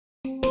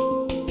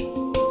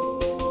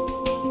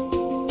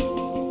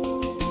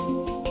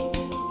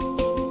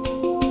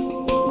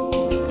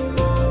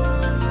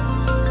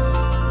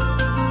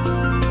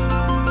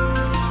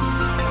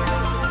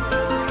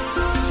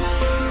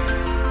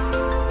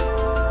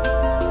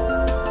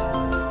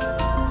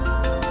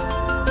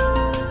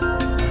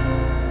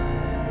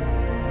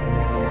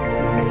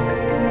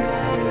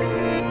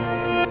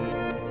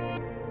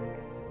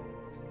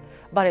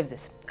Բարև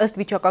ձեզ։ Ըստ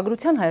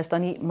վիճակագրության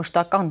Հայաստանի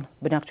մշտական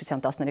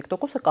բնակչության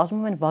 13%-ը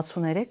կազմում են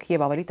 63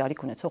 եւ ավելի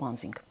տարիք ունեցող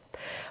անձինք։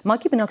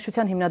 ՄԱԿ-ի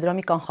բնակչության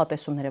հիմնադրամի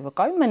կանխատեսումները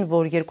վկայում են,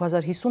 որ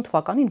 2050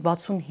 թվականին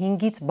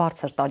 65-ից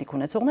բարձր տարիք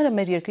ունեցողները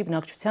մեր երկրի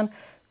բնակչության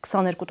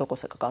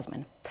 22%-ը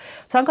կկազմեն։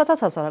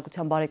 Ցանկացած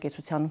հասարակության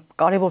բարեկեցության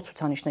կարևոր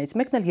ցուցանիշներից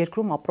մեկն էլ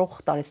երկրում ապրող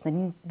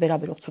տարեցներին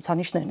վերաբերող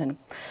ցուցանիշներն են։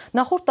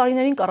 Նախորդ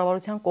տարիներին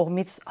կառավարության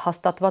կողմից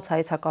հաստատված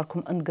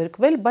հայեցակարգում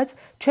ընդգրկվել, բայց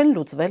չեն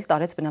լուծվել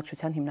տարեց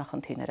բնակչության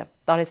հիմնախնդիրները։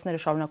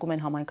 Տարեցները շարունակում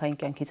են համայնքային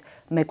կյանքից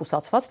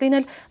մեկուսացված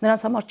լինել,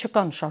 նրանց համար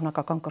չկան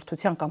շարունակական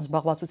կրթության կամ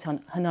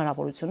զբաղվածության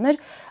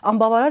հնարավորություններ,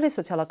 անբավարար է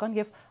սոցիալական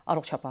եւ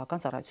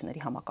առողջապահական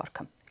ծառայությունների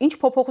համակարգը։ Ինչ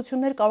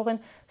փոփոխություններ կարող են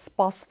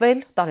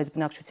սպասվել տարեց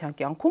բնակչության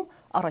կյանքում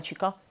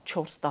առաջիկա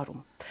 4 տարում։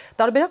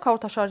 Տարբերակ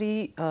հաղորդաշարի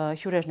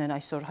հյուրերն են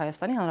այսօր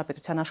Հայաստանի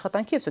Հանրապետության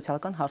աշխատանքի եւ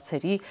սոցիալական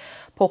հարցերի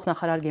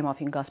փոխնախարար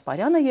Գեմաֆին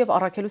Գասպարյանը եւ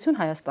Առաքելություն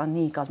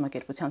Հայաստանի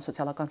կազմակերպության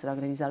սոցիալական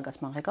ծրագրերի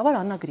զարգացման ղեկավար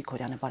Աննա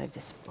Գրիգորյանը։ Բարև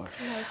ձեզ։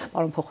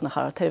 Պարոն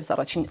փոխնախարար, թերևս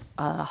առաջին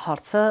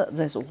հարցը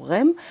ձեզ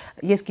ուղղեմ։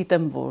 Ես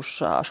գիտեմ, որ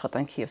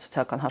աշխատանքի եւ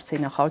սոցիալական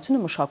հարցերի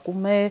նախարարությունը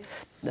մշակում է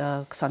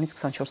 20-ից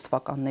 24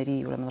 թվականների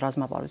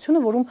ռազմավարությունը,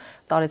 որում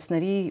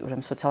տարեցների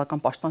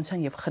սոցիալական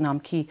պաշտպանության եւ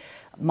խնամքի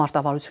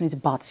մարտավարությունից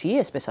բացի,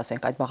 այսպես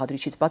ասենք, այդ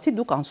բաղադրիչից բացի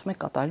դուք անցում եք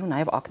կատարելու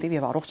նաեւ ակտիվ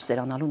եւ առողջ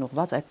ծերանալուն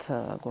ուղղված այդ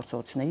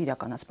գործողությունների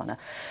իրականացմանը։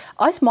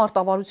 Այս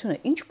մարտավարությունը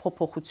ինչ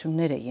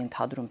փոփոխություններ է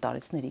ենթադրում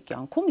տարեցների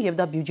կյանքում եւ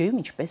դա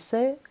բյուջեում ինչպես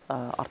է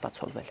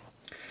արտացոլվել։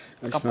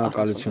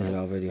 Շնորհակալություն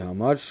հրավերի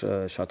համար,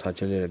 շատ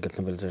հաճելի է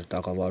գտնվել ձեր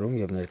տաղավարում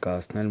եւ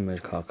ներկայացնել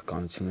մեր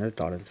քաղաքականությունները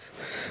տարեց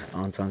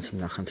անձանց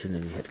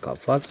հիմնախնդիրների հետ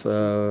կապված։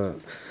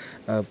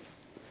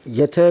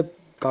 Եթե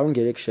կարող ենք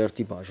 3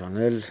 շերտի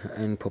բաժանել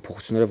այն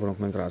փոփոխությունները, որոնք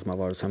մենք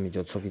ռազմավարության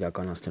միջոցով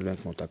իրականացնելու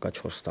ենք մոտակա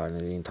 4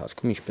 տարիների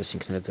ընթացքում, ինչպես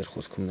ինքներդ ձեր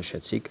խոսքում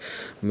նշեցիք,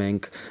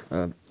 մենք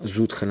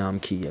զուտ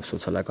խնամքի եւ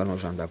սոցիալական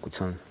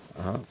օժանդակության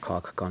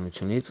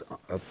քաղաքականությունից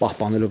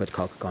պահպանելով այդ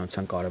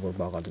քաղաքականության կարևոր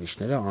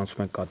բաղադրիչները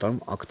անցում ենք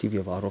կատարում ակտիվ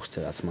եւ առողջ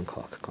ծերացման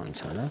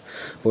քաղաքականությանը,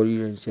 որը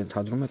իրենից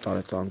ենթադրում է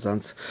տարեց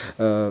անձանց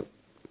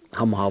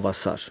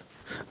համահավասար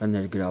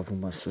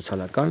ներգրավումը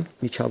սոցիալական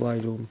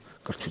միջավայրում,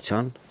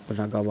 կրթության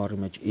բնագավառի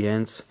մեջ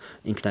իրենց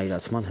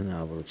ինքնայրացման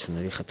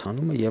հնարավորությունների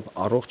խթանումը եւ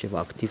առողջ եւ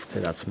ակտիվ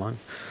ծերացման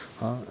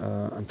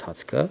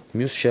ընթացքը։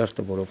 Մյուս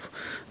շերտը, որով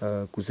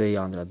կուզեի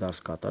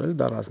անդրադարձ կատարել,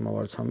 դա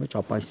ռազմավարության մեջ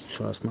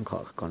ապայնստիտուցիոնացման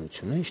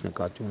քաղաքականությունն է, ինչ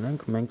նկատի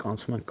ունենք, մենք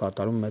անցում ենք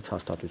կատարում մեծ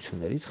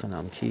հաստատություններից,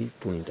 խնամքի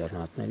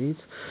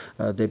տուն-ինտերնատներից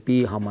դեպի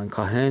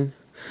համայնքային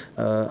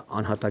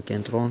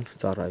անհատակենտրոն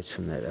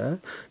ծառայությունները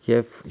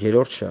եւ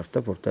երրորդ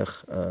շերտը, որտեղ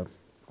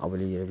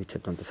ավելի երևի թե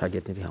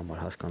տնտեսագետների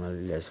համար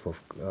հասկանալի լեզվով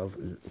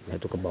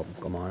հետո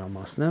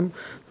կմանրամասնեմ,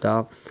 դա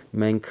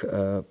մենք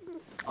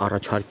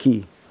առաջարկի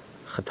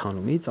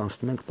խթանումից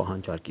անցնում ենք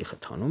պահանջարկի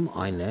խթանում,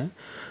 այն է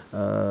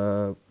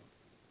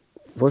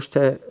ոչ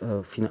թե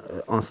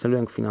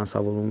անցնելու ենք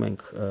ֆինանսավորում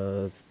ենք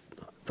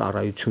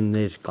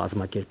ծառայություններ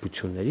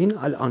կազմակերպություններին,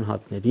 այլ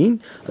անհատներին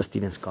ըստ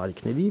իրենց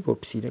կարիքների,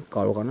 որպեսզի իրենք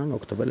կարողանան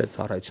օգտվել այդ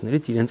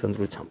ծառայություններից իրենց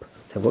ընտրությամբ,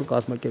 թե որ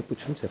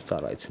կազմակերպությունից եւ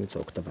ծառայությունից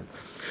օգտվեն։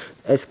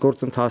 Այս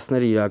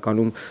գործընթացները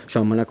իրականում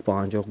ժամանակ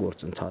պահանջող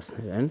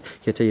գործընթացներ են։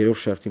 Եթե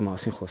երրորդ շերտի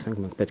մասին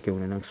խոսենք, մենք պետք է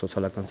ունենանք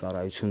սոցիալական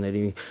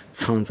ծառայությունների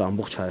ցանց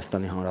ամբողջ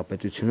Հայաստանի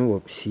Հանրապետությունում,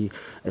 որպեսզի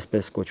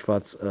այսպես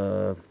կոչված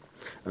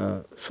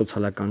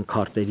սոցիալական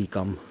քարտերի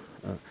կամ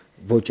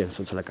ոչ են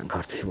սոցիալական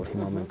քարտերի, որ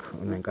հիմա մենք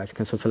ունենք,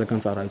 այսինքն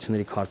սոցիալական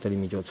ծառայությունների քարտերի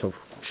միջոցով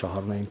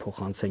շահառուներին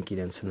փոխանցենք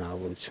իրենց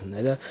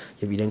հնարավորությունները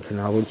եւ իրենք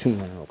հնարավորություն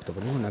ունենան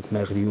օգտվելու, օրինակ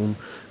Մեղրիում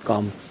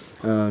կամ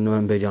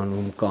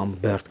Նոյեմբերյանում կամ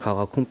Բերդ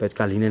քաղաքում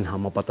պետքա լինեն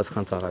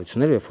համապատասխան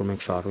ծառայություններ, երբ որ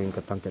մենք շահառուին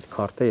կտանք այդ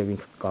քարտը եւ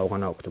ինքը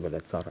կարողանա օգտվել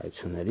այդ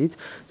ծառայություններից։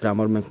 Դրա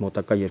համար մենք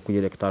մոտակա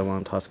 2-3 տարվա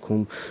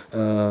ընթացքում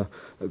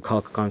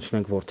քաղաքականություն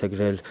ենք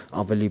որդեգրել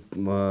ավելի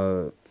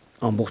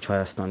ամբողջ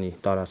Հայաստանի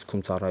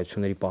տարածքում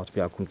ծառայությունների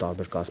պատվիրակում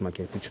տարբեր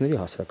կազմակերպությունների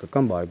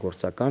հասարակական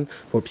բարեգործական,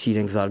 որպեսզի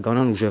իրենք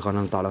զարգանան,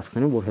 ուժեղանան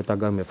տարածքներում, որ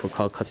հետագայում երբ որ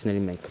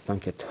քաղաքացիների մենք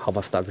գտնանք այդ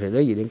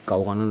հավաստագրերը, իրենք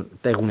կարողանան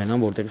տեղ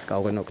ունենան, որտեղից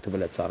կարող են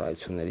օգտվել այդ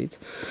ծառայություններից։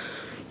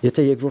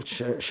 Եթե երկրորդ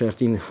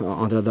շերտին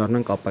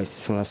անդրադառնանք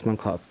ապայնստիտուցիոնացման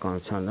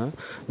քաղաքականությանը,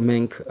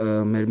 մենք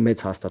մեր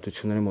մեծ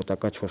հաստատությունները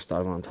մոտակա 4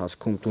 տարվա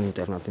ընթացքում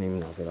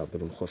տուն-ինտերնատներին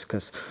վերաբերում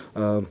խոսքս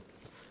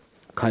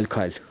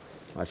քայլ-քայլ,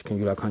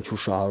 այսինքն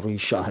յուրաքանչյուր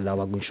շահառուի շահը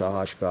լավագույն շահը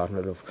հաշվի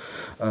առնելով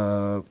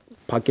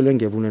փակել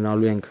ենք եւ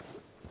ունենալու ենք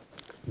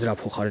դրա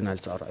փոխարեն այլ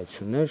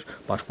ծառայություններ,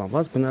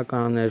 պաշտպանված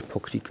բնակարաններ,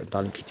 փոքրիկ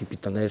ընտանիքի տիպի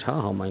տներ,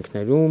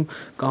 համայնքներում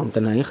կամ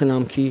տնային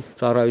խնամքի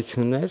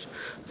ծառայություններ,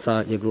 սա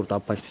երկրորդ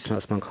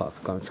ապայնստիտուցիոնացման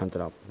քաղաքականության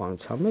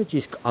տրամաբանության մեջ,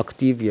 իսկ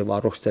ակտիվ եւ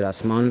առողջ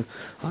ծերացման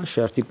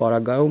շերտի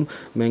պարագայում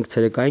մենք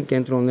ցերեկային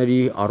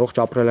կենտրոնների,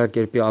 առողջ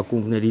ապրելակերպի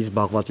ակումբների,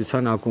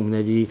 զբաղվածության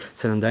ակումբների,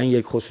 սննդային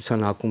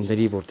երկխոսության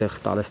ակումբների, որտեղ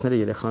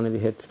տարեցները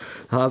երեխաների հետ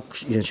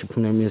իրենց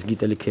շփումներում իրենց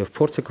գիտելիքը եւ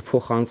փորձը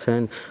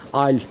կփոխանցեն,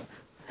 այլ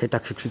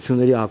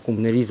հետաքրքրությունների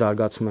ակումբների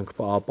զարգացում ենք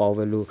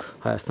ապահովելու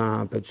Հայաստան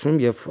Հանրապետությունում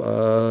եւ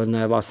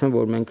նաեւ ասեմ,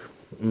 որ մենք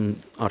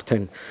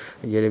արդեն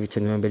երևի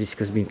թե նոյեմբերի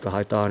սկզբին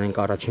կհայտարարենք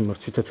առաջին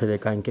մրցույթը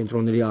թերեկային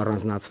կենտրոնների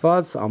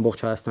առանձնացված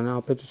ամբողջ Հայաստանի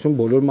Հանրապետություն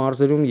բոլոր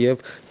մարզերում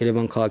եւ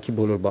Երևան քաղաքի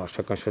բոլոր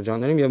բարձրական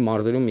շրջաններում եւ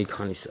մարզերում մի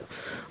քանիսը։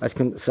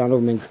 Այսինքն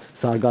սրանով մենք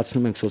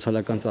զարգացնում ենք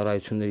սոցիալական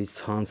ծառայությունների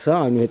ցանցը,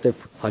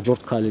 այնուհետև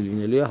հաջորդ քայլը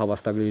լինելու է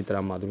հավաստագրերի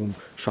տրամադրում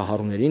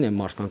շահառուներին, այն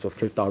մարդկանց,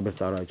 ովքեր տարբեր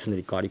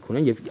ծառայությունների կարիք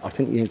ունեն եւ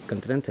արդեն իրենք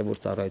կընտրեն թե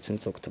որ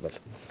ծառայությունից օգտվել։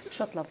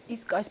 Շատ լավ։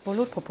 Իսկ այս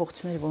բոլոր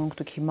փոփոխությունները, որոնք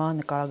դուք հիմա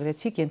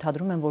նկարագրեցիք,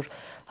 ենթադրում են, որ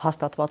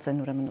հաստատված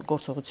են ուրեմն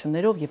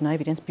գործողություններով եւ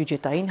նաեւ իրենց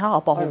բյուջետային,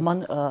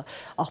 ապահովման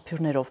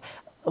աղբյուրներով։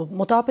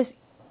 Մոտավորապես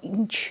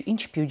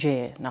ինչ բյուջե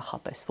է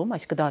նախատեսվում,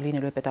 այսինքն դա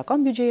լինելու է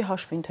պետական բյուջեի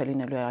հաշվին, թե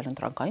լինելու է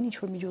այլընտրանքային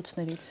ինչ-որ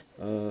միջոցներից։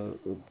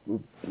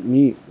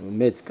 Մի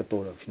մեծ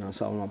կտորը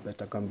ֆինանսավորման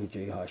պետական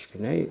բյուջեի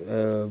հաշվին է։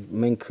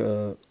 Մենք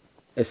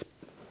այս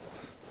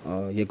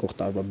եկող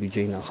տարվա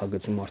բյուջեի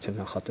նախագծում արդեն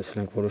նախատեսել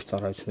ենք որոշ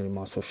ծառայությունների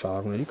մասով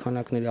շահառուների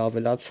քանակների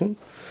ավելացում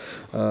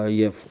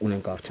եւ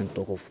ունենք արդեն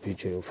տողով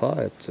բյուջեով,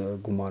 այդ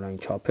գումարային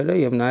չափերը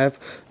եւ նաեւ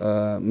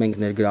մենք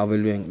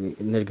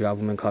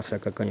ներգրավում ենք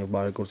հասարակական եւ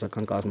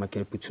բարեգործական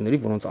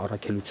կազմակերպությունների, որոնց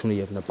առաքելությունը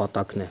եւ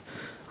նպատակն է,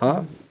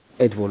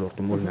 այդ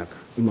ոլորտում օրինակ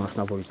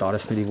իմաստնավորի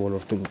տարեցների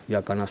ոլորտում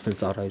իրականացնել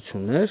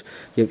ծառայություններ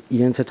եւ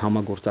իրենց հետ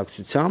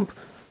համագործակցությամբ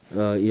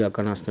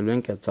իրականացնելու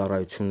ենք այդ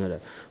ծառայությունները,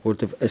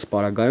 որովհետև այս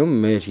պարագայում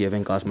մեր եւ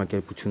այն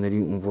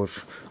կազմակերպությունների, ում որ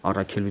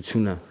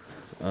առաքելությունը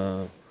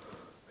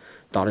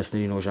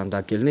տարեցներին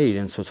օժանդակելն է,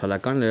 իրենց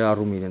սոցիալական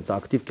ներառումը, իրենց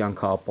ակտիվ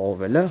կյանքը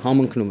ապահովելը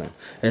համընկնում են։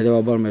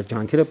 Հետևաբար մեր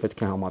ջանքերը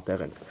պետք է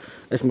համատեղենք։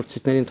 Այս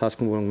մրցույթների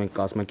ընթացքում, որոնք մենք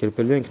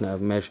կազմակերպելու ենք,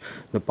 նաեւ մեր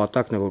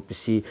նպատակն է,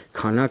 որպեսզի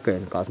քանակը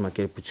այն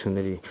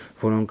կազմակերպությունների,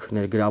 որոնք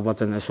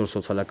ներգրավված են այսօր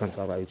սոցիալական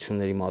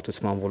ծառայությունների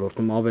մատուցման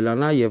ոլորտում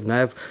ավելանա եւ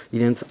նաեւ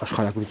իրենց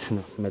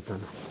աշխարհագրությունը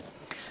մեծանա։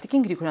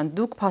 Տիկին Գրիգորյան,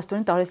 դուք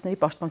փաստորեն տարեցների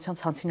պաշտպանության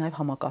ցանցի նաև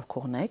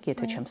համակարգողն եք,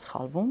 եթե չեմ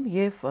սխալվում,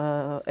 եւ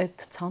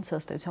այդ ցանցը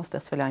ըստ էության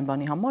ստեղծվել է այն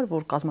բանի համար,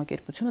 որ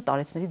կազմակերպությունը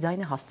տարեցների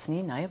ձայնը հասցնի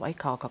նաև այ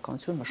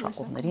քաղաքականություն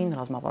մշակողներին,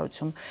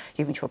 ռազմավարություն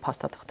եւ ինչ-որ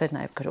փաստաթղթեր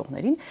նաև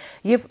գրողներին,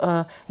 եւ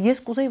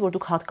ես կուզեի, որ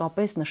դուք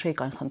հատկապես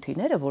նշեիք այն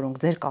խնդիրները,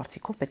 որոնք ձեր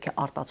կարծիքով պետք է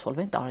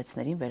արտացոլվեն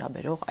տարեցներին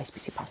վերաբերող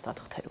այսպիսի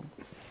փաստաթղթերում։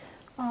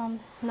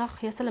 Նախ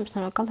ես եմ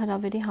շնորհակալ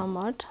հրավերի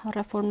համար,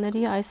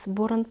 ռեֆորմների այս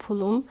բուրըն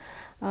փուլում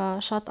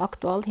շատ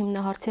ակտուալ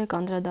հիմնահարցի եք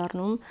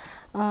անդրադառնում։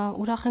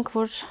 Ուրախ ենք,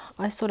 որ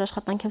այսօր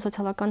աշխատանքի և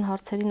սոցիալական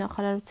հարցերի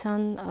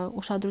նախարարության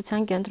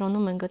ուշադրության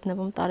կենտրոնում են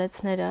գտնվում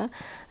տարեցները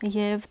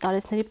եւ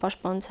տարեցների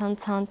պաշտպանության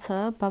ցանցը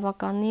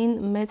բավականին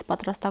մեծ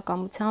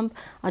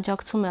պատրաստակամությամբ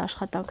աջակցում է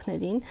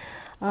աշխատանքներին։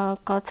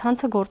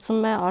 Ցանցը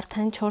գործում է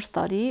արդեն 4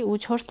 տարի ու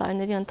 4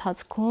 տարիների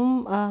ընթացքում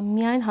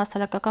միայն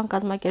հասարակական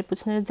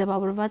կազմակերպությունների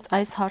ձևավորված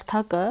այս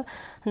հարթակը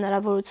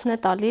հնարավորություն է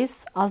տալիս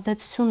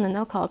ազդեցություն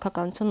ունենալ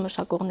քաղաքականություն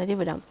մշակողների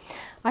վրա։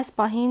 Այս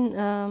պահին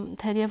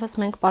թերևս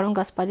մենք պարոն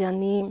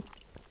Գասպարյանի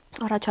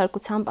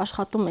առաջարկությամբ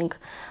աշխատում ենք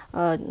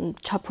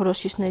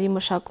չափորոշիչների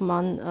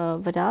մշակման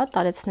վրա,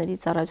 տարեցների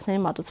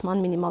ծառայությունների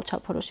մատուցման մինիմալ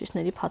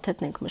չափորոշիչների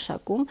փաթեթն ենք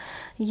մշակում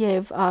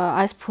եւ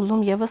այս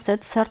փուլում եւս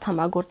այդ սերտ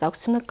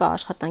համագործակցությունը կա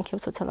աշխատանքի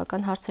եւ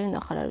սոցիալական հարցերի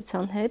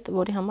նախարարության հետ,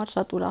 որի համար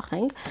շատ ուրախ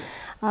ենք։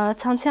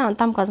 Ցանցի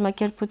անդամ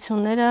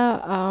կազմակերպությունները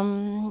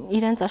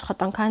իրենց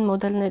աշխատանքային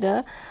մոդելները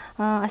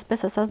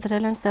այսպես ասած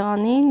դրել են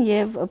սեղանին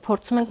եւ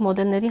փորձում ենք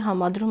մոդելների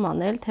համադրում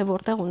անել, թե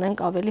որտեղ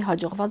ունենք ավելի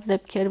հաջողված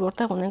դեպքեր,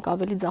 որտեղ ունենք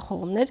ավելի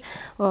ձախողումներ,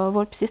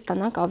 որպեսզի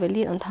ստանանք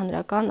ավելի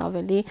ընդհանրական,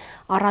 ավելի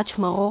առաջ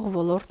մղող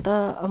ոլորտը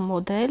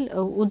մոդել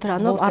ու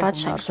դրանով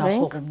առաջ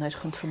շարժվենք։ Ձախողումներ,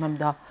 խնդրում եմ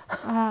դա։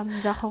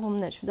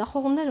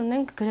 Ձախողումներ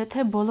ունենք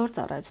գրեթե բոլոր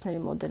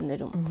ծառայությունների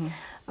մոդելներում։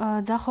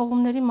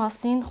 Ձախողումների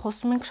մասին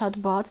խոսում ենք շատ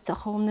բաց,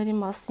 ձախողումների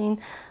մասին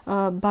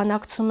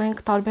բանակցում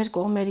ենք տարբեր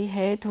կողմերի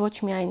հետ, ոչ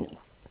միայն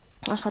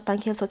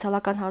աշխատանքի եւ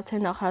սոցիալական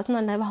հարցերի նախարարությունը,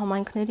 այլ նաեւ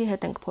համայնքների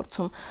հետ ենք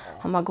փորձում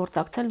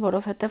համագործակցել,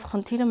 որովհետեւ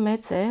խնդիրը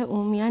մեծ է ու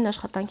միայն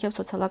աշխատանքի եւ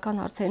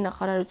սոցիալական հարցերի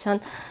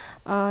նախարարության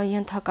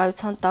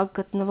ենթակայության տակ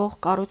գտնվող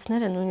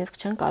կառույցները նույնիսկ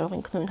չեն կարող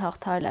ինքնուրույն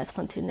հաղթահարել այս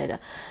խնդիրները։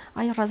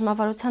 Այ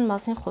ռազմավարության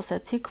մասին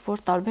խոսեցիք,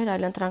 որ տարբեր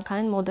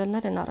այլընտրանքային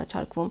մոդելներ են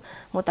առաջարկվում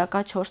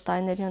մոտակա 4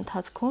 տարիների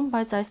ընթացքում,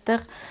 բայց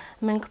այստեղ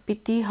մենք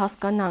պիտի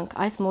հասկանանք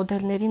այս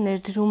մոդելների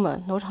ներդրումը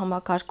նոր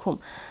համակարգում,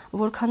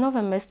 որքանով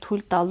է մեզ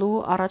թույլ տալու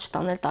առաջ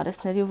տանել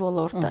տարեցների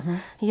ոլորտը։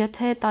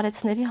 Եթե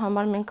տարեցների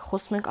համար մենք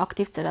խոսում ենք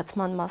ակտիվ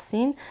ծերացման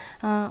մասին,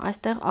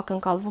 այստեղ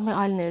ակնկալվում է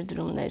այլ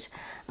ներդրումներ։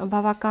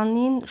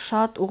 Բավականին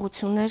շատ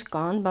ուղղություններ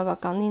կան,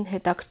 բավականին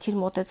հետաքրքիր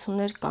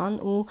մոտեցումներ կան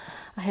ու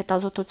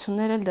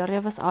հետազոտությունները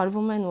դեռևս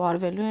արվում են ու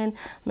արվելու են,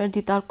 մեր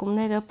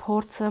դիտարկումները,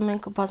 փորձը,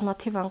 մենք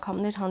բազմաթիվ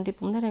անգամներ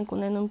հանդիպումներ ենք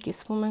ունենում,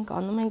 կիսվում ենք,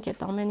 անում ենք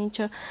այդ ամեն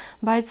ինչը,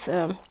 բայց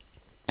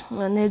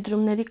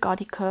ներդրումների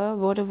կարիքը,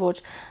 որը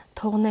որ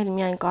թողնել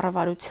միայն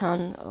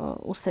կառավարության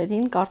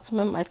ուսերին,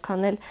 կարծում եմ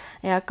այդքան էլ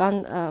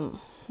էական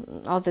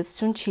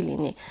ազդեցություն չի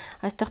լինի։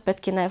 Այստեղ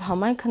պետք է նաև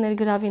համայնքը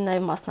ներգրավի,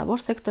 նաև մասնավոր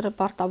սեկտորը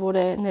պարտավոր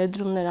է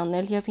ներդրումներ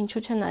անել եւ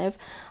ինչու՞ չէ նաև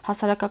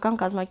հասարակական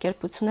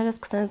կազմակերպությունները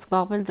սկսեն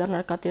զբաղվել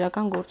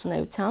ձեռնարկատիրական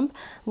գործունեությամբ,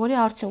 որի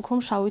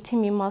արդյունքում շահույթի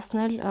մի մասն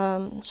էլ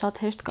շատ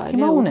հեշտ կարելի է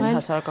ուղղել։ Հիմա ունեն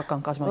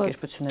հասարակական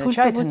կազմակերպությունները,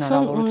 չէ՞ այդ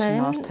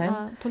հնարավորությունը արդեն։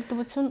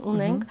 Թույլտվություն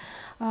ունենք։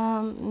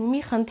 Մի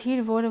խնդիր,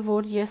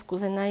 որ ես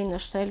կուզենայի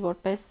նշել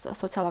որպես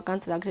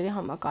սոցիալական ծրագրերի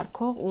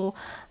համակարգող ու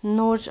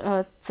նոր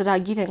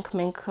ծրագիր ենք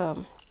մենք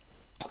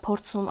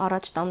փորձում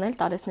առաջ տանել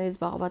տարեցների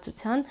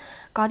զբաղվածության,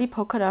 կարի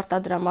փոքր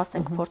արտադրամաս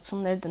ենք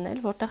փորձում ներդնել,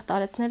 որտեղ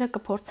տարեցները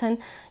կփորձեն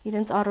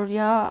իրենց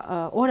առօրյա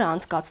օրը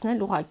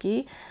անցկացնել ուղակի,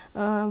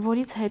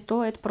 որից հետո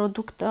այդ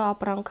պրոդուկտը,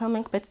 ապրանքը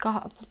մենք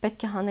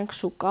պետք է հանենք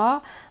շուկա,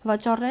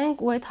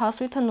 վաճառենք ու այդ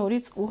հասույթը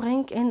նորից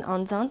ուղենք այն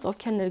անձանց,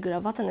 ովքեր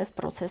ներգրաված են այս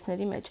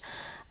process-ների մեջ։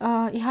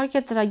 Իհարկե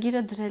ծրագիրը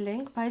դրել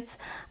ենք, բայց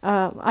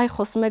այ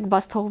խոսում եք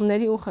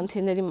բացթողումների ու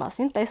խնդիրների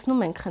մասին,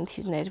 տեսնում ենք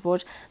խնդիրներ,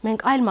 որ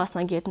մենք այլ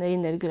մասնագետների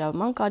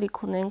ներգրավման կարիք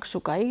ունենք,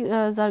 շուկայի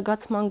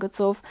զարգացման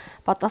գծով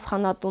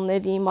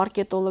պատասխանատուների,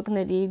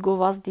 մարքետոլոգների,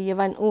 գովազդի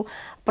եւ այն ու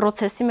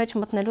process-ի մեջ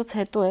մտնելուց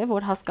հետո է,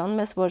 որ հասկանում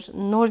ես, որ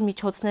նոր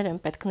միջոցներ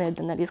են պետք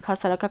ներդնել, իսկ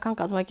հասարակական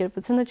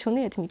կազմակերպությունը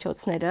չունի այդ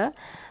միջոցները,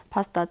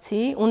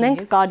 փաստացի,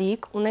 ունենք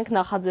կարիք, ունենք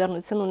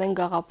նախաձեռնություն, ունենք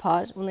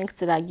գաղափար, ունենք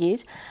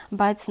ծրագիր,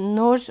 բայց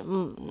նոր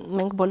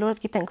մենք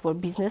բոլորս գիտենք,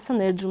 որ բիզնեսը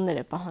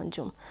ներդրումներ է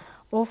պահանջում,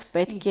 ով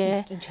պետք է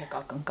Իսկ ինչ եք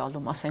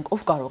ակնկալում, ասենք,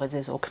 ով կարող է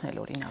ձեզ օգնել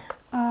օրինակ։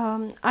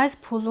 Այս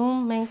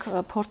փուլում մենք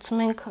փորձում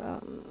ենք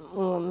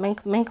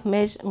մենք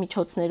մեր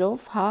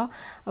միջոցներով, հա,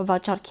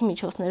 վաճառքի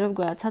միջոցներով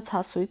գոյացած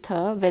հասույթը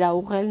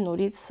վերաուղղել,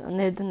 նորից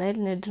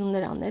ներդնել,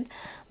 ներդրումներ անել,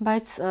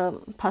 բայց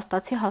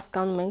փաստացի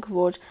հասկանում ենք,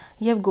 որ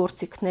եւ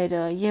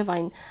գործիքները, եւ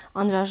այն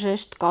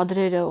անհրաժեշտ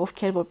կադրերը,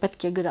 ովքեր որ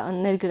պետք է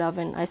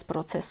ներգրավեն այս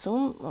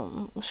process-ում,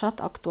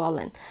 շատ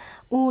ակտուալ են։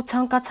 Ու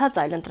ցանկացած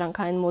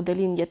այլընտրանքային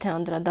մոդելին, եթե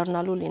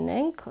անդրադառնալու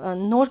լինենք,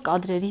 նոր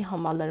կադրերի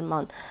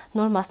համալրման,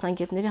 նոր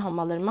մասնագետների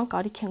համալրման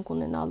կարիք ենք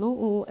ունենալու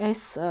ու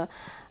այս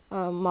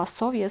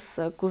մասով ես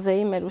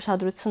կուզեի մեր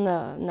ուշադրությունը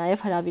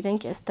նաև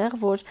հրավիրենք այստեղ,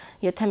 որ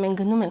եթե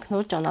մենք գնում ենք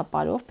նոր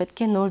ճանապարհով,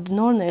 պետք է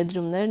նոր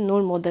ներդրումներ,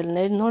 նոր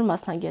մոդելներ, նոր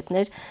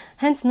մասնագետներ,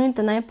 հենց նույն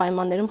տնային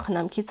պայմաններում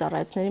խնամքի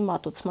ծառայությունների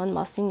մատուցման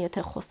մասին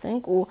եթե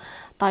խոսենք ու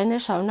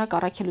տարիներ շարունակ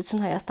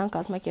Առաքելություն Հայաստան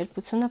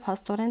կազմակերպությունը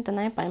փաստորեն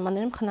տնային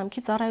պայմաններում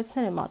խնամքի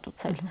ծառայություններ է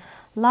մատուցել։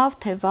 Լավ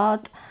թե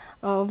վատ,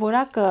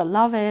 որակը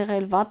լավ է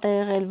եղել,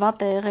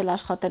 վատ է եղել,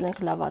 աշխատել ենք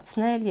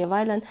լավացնել եւ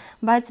այլն,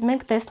 բայց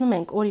մենք տեսնում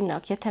ենք,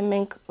 օրինակ, եթե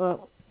մենք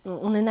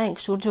ունենայինք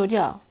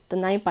շուրջօրյա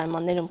տնային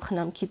պայմաններում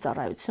խնամքի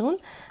ծառայություն,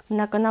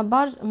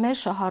 բնականաբար մեր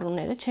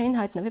շահառուները չէին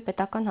հայտնվի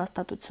պետական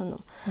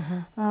հաստատությունում։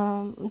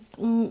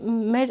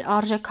 Մեր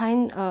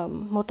արժեքային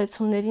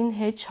մոտեցումներին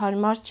հետ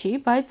հարմար չի,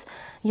 բայց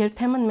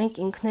երբեմն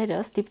մենք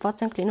ինքներս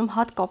ստիպված ենք լինում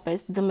հատկապես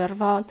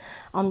ձմեռվա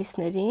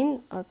ամիսներին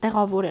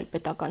տեղավորել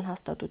պետական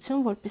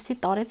հաստատություն, որպեսզի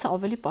տարեցը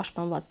ավելի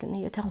պաշտպանված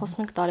լինի։ Եթե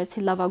խոսում ենք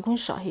տարեցի լավագույն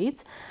շահից,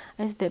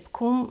 այս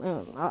դեպքում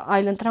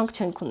այլընտրանք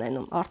չենք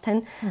ունենում։ Արդեն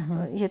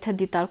եթե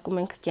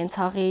դիտարկում ենք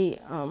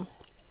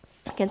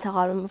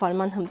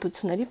կենցաղարման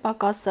հմտությունների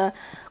պակասը,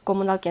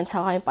 կոմունալ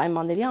կենցաղային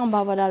պայմանների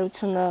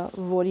անբավարարությունը,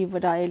 որի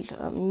վրա էլ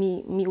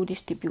մի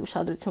ուրիշ տիպի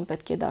ուշադրություն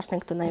պետք է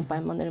դարձնենք տնային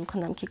պայմաններում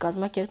խնամքի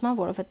կազմակերպման,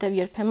 որովհետև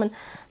երբեմն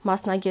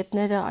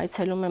մասնագետները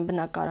այցելում են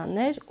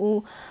բնակարաններ ու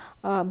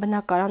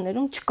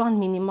բնակարաններում չկան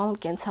մինիմալ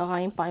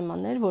կենցաղային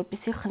պայմաններ,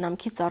 որպեսզի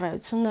խնամքի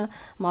ծառայությունը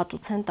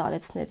մատուցեն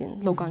տարեցներին։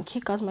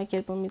 Լոգանքի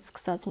կազմակերպումից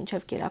սկսած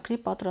մինչև կերակրի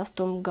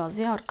պատրաստում,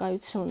 գազի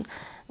առկայություն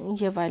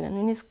եւ այլն,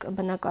 նույնիսկ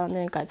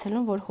բնակարաններ են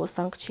այցելում, որ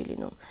հոսանք չի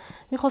լինում։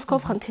 Մի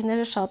խոսքով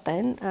խնդիրները շատ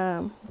են,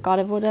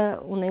 կարևորը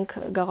ունենք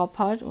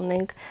գաղափար,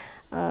 ունենք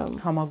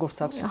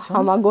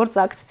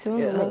համագործակցություն,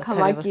 ունենք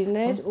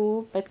համակիրներ ու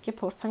պետք է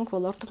փորձենք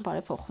ոլորտում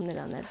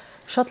բարեփոխումներ անել։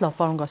 Շատ լավ,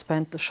 պարոն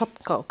Գասպարյան,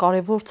 շատ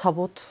կարևոր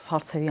ցավոտ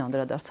հարցերի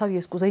անդրադարձավ։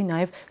 Ես կուզեի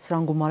նաև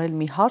սրան գումարել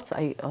մի հարց,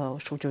 այ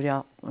շուրջօրյա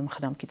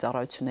խնամքի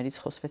ծառայություններից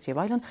խոսվեց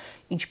եւ այլն,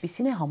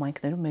 ինչպիսին է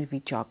համայնքներում մեր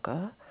վիճակը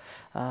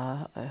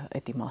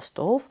այդ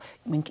իմաստով,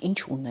 մենք ինչ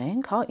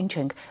ունենք, հա, ինչ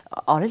ենք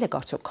արել եք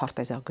արդյոք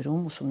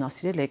քարտեզագրում,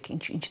 ուսումնասիրել եք,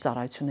 ինչ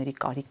ծառայությունների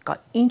կարիք կա,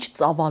 ինչ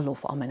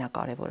ծավալով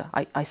ամենակարևորը,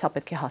 այսա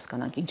պետք է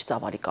հասկանանք, ինչ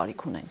ծավալի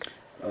կարիք ունենք։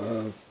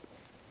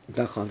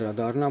 Դա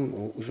խանդրադառնամ,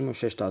 ուզում եմ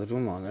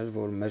շեշտադրում անել,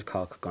 որ մեր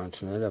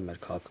քաղաքականությունները, մեր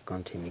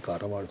քաղաքական թիմի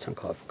կառավարության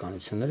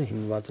քաղաքականությունները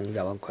հիմնված են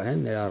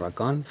իրավունքային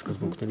ներառական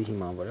սկզբունքների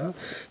հիման վրա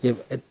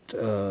եւ այդ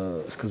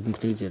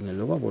սկզբունքներից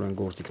ելնելով, որ այն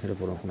գործիքները,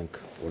 որոնք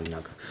մենք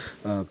օրինակ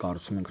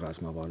կառուցում ենք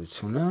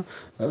ռազմավարությունը,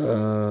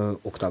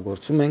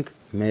 օգտագործում ենք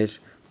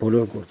մեր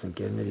բոլոր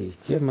գործընկերների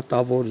եւ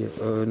մտավոր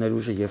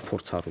ներուժը եւ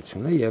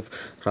փորձառությունը եւ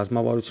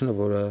ռազմավարությունը,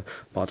 որը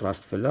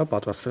պատրաստվել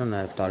է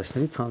նաեւ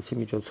տարեցների ցանցի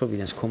միջոցով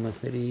իրենց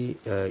կոմենտների,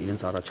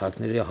 իրենց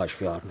առաջարկների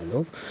հաշվի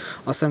առնելով,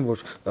 ասեմ,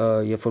 որ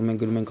երբ որ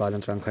մենք գնում ենք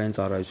այլընտրանքային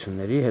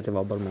ծառայությունների,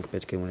 հետեւաբար մենք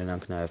պետք է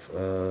ունենանք նաեւ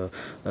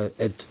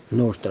այդ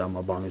նոր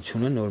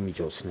տրամաբանությունը, նոր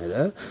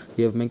միջոցները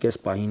եւ մենք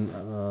այս պահին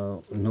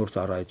նոր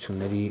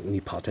ծառայությունների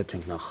մի փաթեթ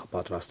ենք նախ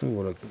պատրաստում,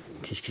 որը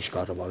քիչ-քիչ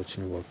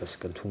կառավարությունը որպես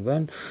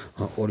կընդունվեն,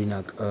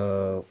 օրինակ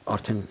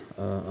արդեն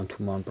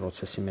ընդունման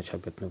process-ի մեջ է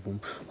գտնվում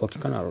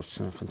հոգեկան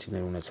առողջության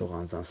խնդիրներ ունեցող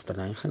անձանց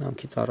տնային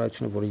խնամքի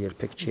ծառայությունը, որը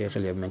երբեք չի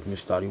եղել եւ մենք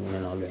մյուս տարի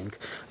ունենալու ենք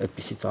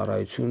այդպիսի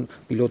ծառայություն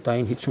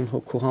պիլոտային 50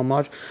 հոգու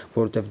համար,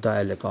 որովհետեւ դա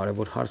էլ է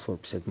կարեւոր հարց,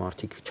 որպես այդ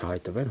մարդիկ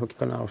չհայտվեն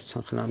հոգեկան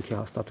առողջության խնամքի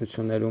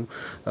հաստատություններում։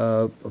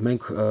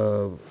 Մենք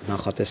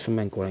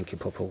նախատեսում ենք օրենքի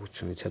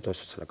փոփոխությունից հետո,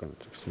 սոցիալական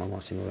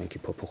մասին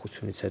օրենքի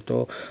փոփոխությունից հետո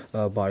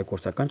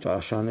բարեգործական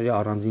ճաշարանների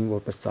առանձին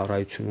որպես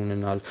ծառայություն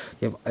ունենալ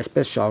եւ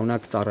այսպես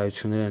շարունակ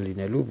ծառայություններ են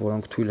լինելու,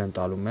 որոնք թույլ են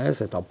տալու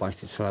մեզ այդ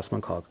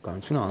ապայնստիտուցիոնացման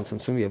քաղաքականությունը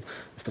անցնցում եւ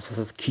այսպես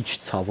ասած քիչ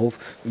ցավով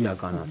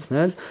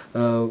իրականացնել,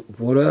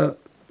 որը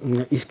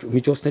իսկ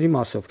միջոցների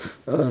մասով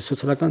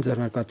սոցիալական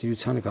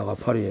ձեռնարկատիրությանը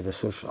գաղափարը եւ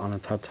այսօր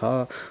անընդհատ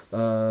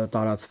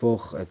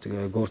տարածվող այդ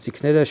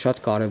գործիքները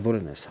շատ կարեւոր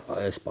են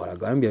այս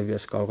պարագայում եւ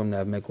ես կարող եմ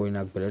նաեւ մեկ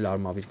օրինակ բերել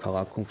Արմավիր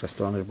քաղաքում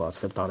ռեստորաններ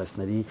բացվել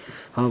տարեցների,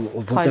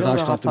 որտեղ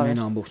աշխատում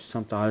են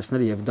ամբողջությամբ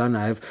տարեցները եւ դա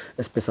նաեւ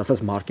այսպես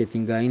ասած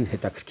մարքեթինգային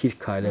հետաքրքիր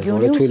քայլ է,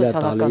 որը թույլ է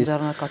տալիս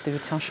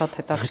ձեռնարկատիրության շատ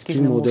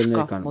հետաքրքիր նմուշ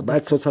կա,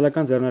 բայց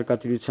սոցիալական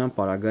ձեռնարկատիրության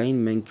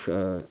պարագային մենք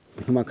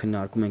հիմա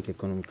քննարկում ենք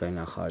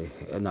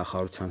էկոնոմիկայի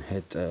նախարարության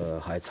հետ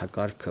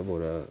հայցակարգը,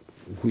 որը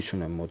հույս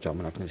ունեմ մոտ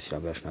ժամանակներս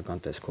իրավիճական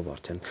տեսքով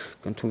արդեն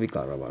կընդունվի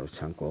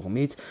կառավարության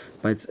կողմից,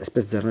 բայց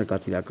այսպես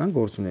ձեռնարկատիրական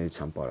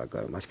գործունեության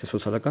պարագայում, այսինքն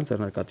սոցիալական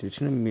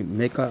ձեռնարկատիրությունը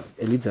մեկը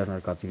էլի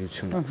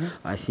ձեռնարկատիրություն է,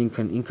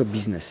 այսինքն ինքը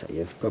բիզնես է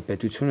եւ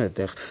պետությունը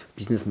այդտեղ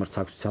բիզնես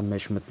մրցակցության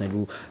մեջ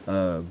մտնելու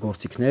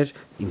գործիքներ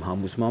իմ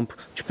համոզմամբ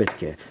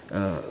չպետք է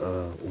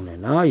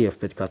ունենա եւ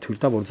պետք է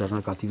թույլ տա, որ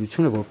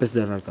ձեռնարկատիրությունը որպես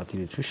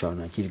ձեռնարկատիրություն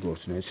շարունակի իր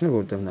գործունեությունը,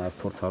 որովհետեւ նաեւ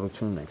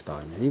փորձառություն ունենք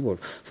տարիների, որ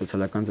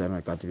սոցիալական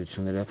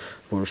ձեռնարկատիրությունները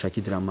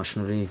որոշակի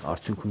դրամաշնորհի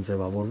արդյունքում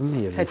ձևավորվում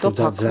են եւ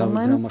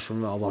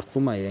դրամաշնորհը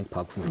ավարտվում է, իրենք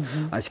փակվում են։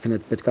 Այսինքն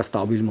այդ պետքա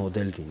ստաբիլ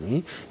մոդել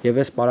լինի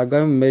եւ այս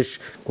պարագայում մեր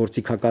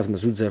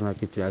գործիքակազմը զուտ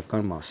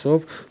ձեռնարկատիրական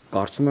մասով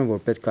կարծում եմ,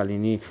 որ պետքա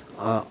լինի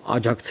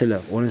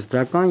աջակցելը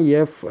օրենսդրական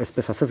եւ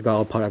այսպես ասած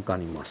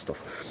գաղափարական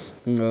իմաստով։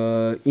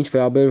 Ինչ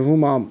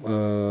վերաբերվում է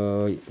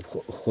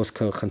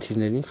խոսքը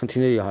խնդիրներին,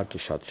 խնդիրները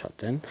իհարկե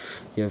շատ են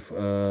եւ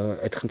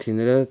այդ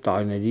խնդիրները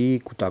տարիների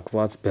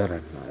կուտակված բեռ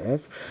են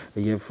նաեւ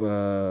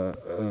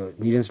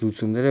իրենց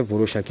լուծումները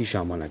որոշակի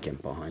ժամանակ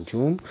են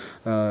պահանջում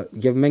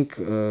եւ մենք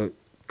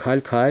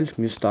քայլ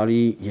մյուս տարի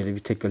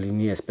երևի թե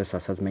կլինի, այսպես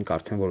ասած, մենք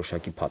արդեն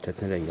որոշակի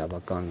փաթեթները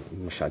իրավական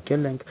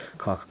մշակել ենք,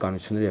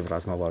 քաղաքականությունները եւ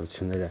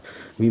ռազմավարությունները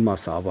մի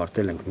մասը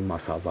ավարտել ենք, մի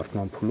մասը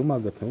ավարտման փուլում է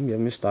գտնվում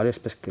եւ մյուս տարի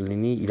այսպես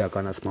կլինի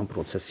իրականացման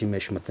process-ի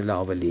մեջ մտնելը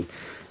ավելի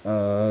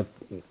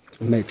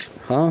մեծ,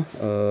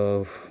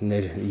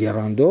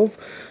 երանդով,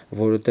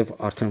 որովհետեւ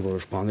արդեն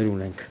որոշ բաներ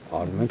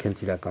արում ենք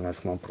հենց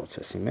իրականացման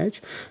process-ի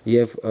մեջ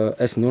եւ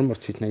այս նոր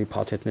մրցույթների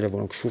փաթեթները,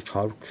 որոնք շուրջ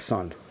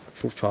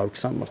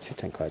 120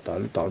 մրցույթ ենք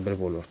հայտարարել տարբեր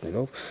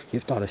ոլորտներով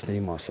եւ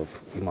տարեցների մասով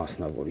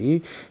իմաստնավորի,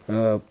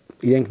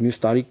 իրենք մյուս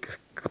տարի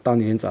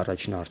կտան իրենց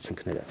առաջին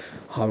արդյունքները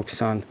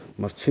 120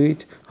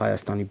 մրցույթ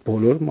Հայաստանի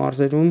բոլոր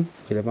մարզերում,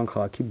 Երևան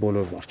քաղաքի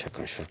բոլոր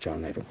վարչական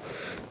շրջաններում,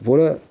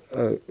 որը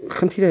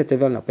խնդիրը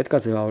հետեւյալն է, պետք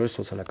է ձևավորել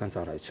սոցիալական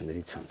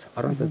ծառայությունների ցանց։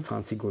 Առանց այդ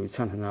ցանցի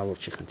գոյության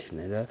հնարավոր չի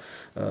խնդիրները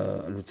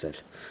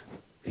լուծել։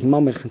 Հիմա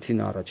մեր խնդիրն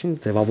առաջին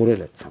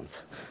ձևավորել այդ ցանցը։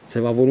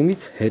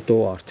 Ձևավորումից հետո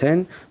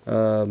արդեն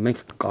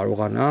մենք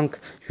կարողանանք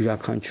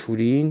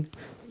յուրաքանչյուրին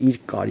իր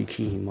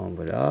կարիքի հիման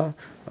վրա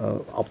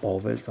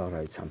ապահովել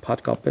ծառայությամբ։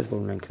 Հատկապես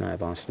որ ունենք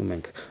նաև անցնում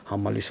ենք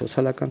համալիր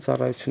սոցիալական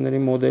ծառայությունների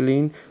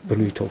մոդելին,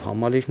 բնույթով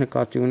համալիր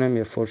նկատի ունեմ,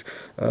 երբ որ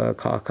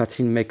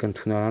քաղաքացին մեկ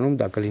ընդունարանում,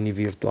 դա կլինի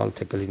վիրտուալ,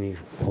 թե կլինի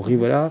հողի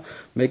վրա,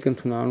 մեկ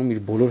ընդունարանում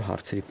իր բոլոր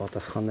հարցերի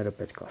պատասխանները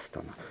պետք է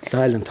ստանա։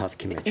 Դա էլ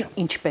ընթացքի մեջ է։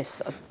 Ինչպես։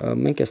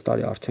 Մենք այս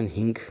տարի արդեն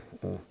 5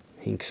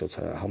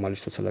 համալիր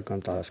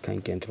սոցիալական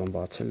տարածքային կենտրոն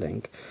բացել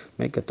ենք,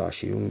 մեկը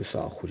Տաշիրում, մյուսը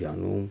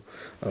Ախուրյանում,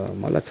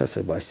 Մալացիա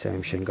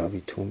Սեբաստիայում,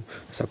 Շենգավիթում,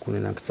 հեսա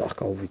կունենանք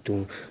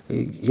Ծաղկավիտում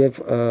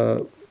եւ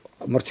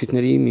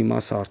մրցույթների մի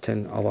մասը արդեն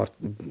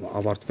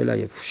ավարտվել է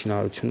եւ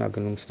շինարարությունն է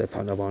գնում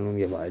Ստեփանավանում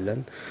եւ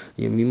այլն,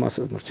 եւ մի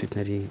մասը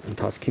մրցույթների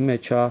ընթացքի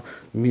մեջ է,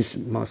 մյուս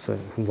մասը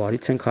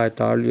հունվարից ենք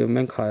հայտարարել եւ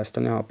մենք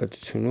Հայաստանի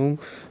Հանրապետությունում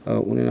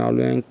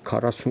ունենալու ենք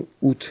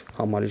 48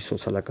 համալիր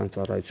սոցիալական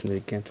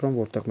ծառայությունների կենտրոն,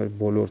 որտեղ մեր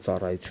բոլոր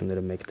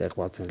ծառայությունները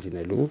մեկտեղված են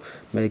լինելու,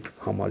 մեկ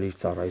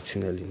համալիր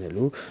ծառայություն է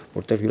լինելու,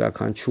 որտեղ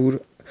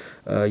յուրաքանչյուր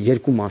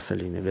երկու մաս է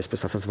լինելու,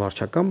 այսպես ասած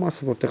վարչական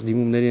մասը, որտեղ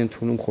դիմումների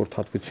ընդունում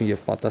խորհրդատվություն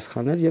եւ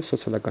պատասխաններ եւ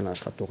սոցիալական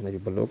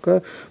աշխատողների բլոկը,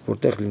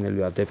 որտեղ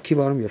լինելու է դեպքի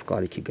վարում եւ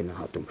կարիքի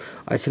գնահատում։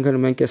 Այսինքն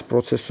մենք այս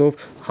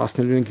process-ով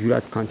հասնելու ենք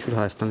յուրաքանչյուր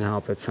Հայաստանի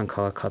Հանրապետության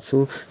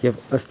քաղաքացու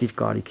եւ ըստ իր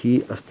կարիքի,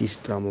 ըստ իր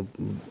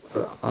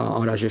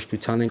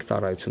անհրաժեշտության ենք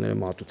ծառայությունները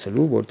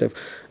մատուցելու, որտեղ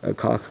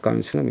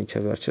քաղաքականությունը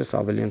մինչեւ վերջերս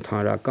ավելի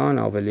ընդհանրական,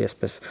 ավելի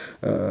այսպես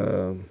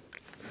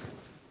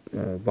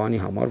բանի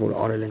համար, որ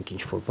արել ենք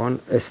ինչ-որ բան,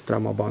 այս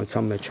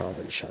տրամաբանության մեջ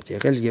ավելի շատ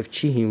եղել եւ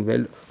չի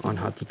հիմնվել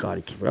անհատի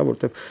կարիքի վրա,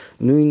 որտեւ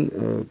նույն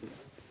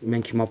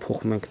մենք հիմա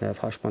փոխում ենք նաեւ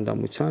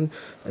հաշմանդամության,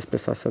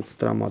 այսպես ասած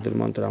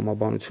տրամադրման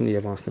տրամաբանությունը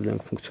եւ անցնելու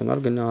ենք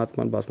ֆունկցիոնալ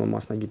գնահատման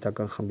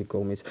բազմամասնագիտական խմբի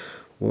կողմից,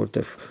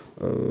 որովհետև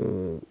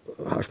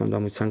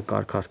հաշմանդամության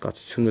կարգ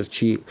հասկացությունը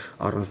չի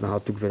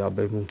առանձնահատուկ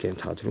վերաբերմունք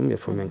ենթադրում,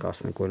 երբ որ մենք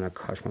ասում ենք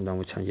օրինակ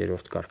հաշմանդամության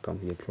 3-րդ կարգ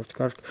կամ 2-րդ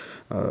կարգ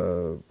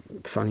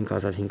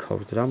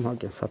 25500 դրամ, հա,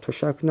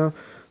 կենսաթոշակն է,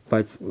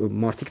 բայց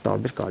մարդիկ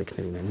տարբեր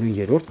կարիքներ ունեն։ Նույն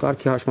 3-րդ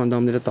կարգի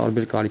հաշմանդամները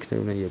տարբեր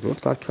կարիքներ ունեն,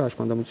 2-րդ կարգի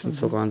հաշմանդամություն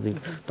ունեցող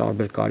անձինք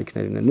տարբեր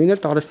կարիքներ ունեն։ Նույնն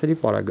էլ տարեցների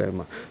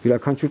պարագայում է։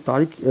 Յուրաքանչյուր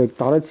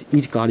տարեց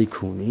իր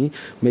կարիքը ունի,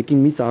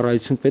 մեկին մի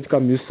ծառայություն պետք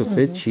է, մյուսը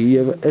պետք չի,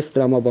 եւ այս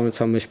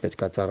տրամաբանության մեջ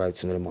պետք է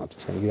ծառայությունները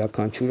մատուցեն։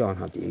 Յուրաքանչյուր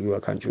անհատի,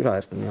 յուրաքանչյուր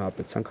Հայաստանի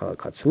Հանրապետության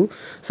քաղաքացու,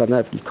 սա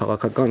նաեւ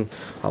քաղաքական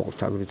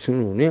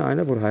հաղորդագրություն ունի,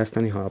 այն է, որ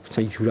Հայաստանի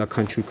Հանրապետության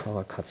յուրաքանչյուր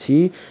քաղաքացի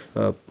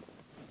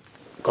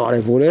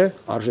կարևոր է,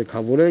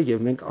 արժեքավոր է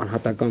եւ մենք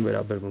անհատական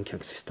վերաբերմունք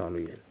ենք ցույց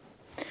տալու իրեն։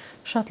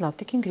 Շատ լավ,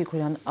 Տիկին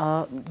Գրիգորյան,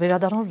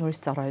 վերադառնալով նորից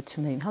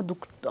ծառայություններին, հա,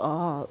 դուք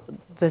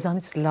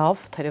ձեզանից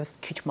լավ, թերևս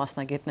քիչ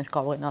մասնագետներ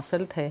կարող են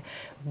ասել, թե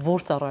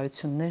որ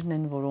ծառայություններն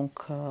են,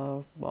 որոնք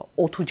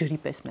օդ ու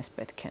ջրի պես մեզ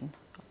պետք են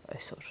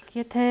այսօր։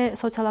 Եթե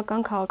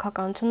սոցիալական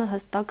քաղաքականությունը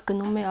հստակ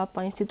գնում է,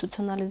 ապա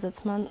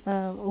ինստիտուցիոնալիզացման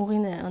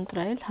ուղին է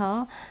ընտրել, հա,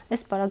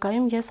 այս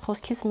պարագայում ես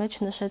խոսքիս մեջ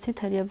նշեցի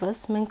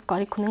թերևս մենք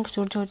կարիք ունենք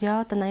շուրջօրյա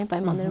տնային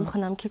պայմաններում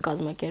խնամքի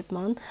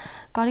կազմակերպման,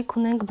 կարիք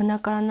ունենք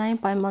բնակարանային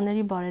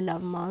պայմանների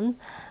բարելավման,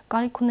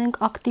 կարիք ունենք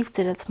ակտիվ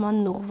ծերացման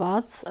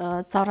ուղղված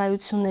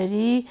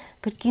ծառայությունների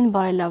կրկին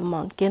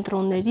բարելավման,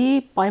 կենտրոնների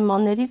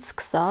պայմաններից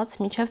սկսած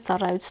մինչև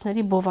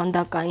ծառայությունների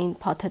բովանդակային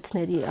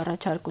փաթեթների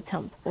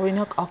առաջարկությամբ։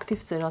 Օրինակ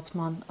ակտիվ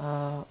ծերացման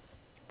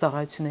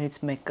ծառայություններից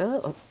մեկը,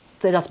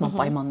 ծերացման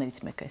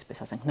պայմաններից մեկը,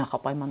 այսպես ասենք,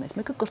 նախապայմաններից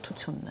մեկը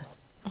կրթությունն է։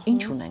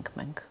 Ինչ ունենք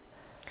մենք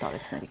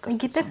տարեցների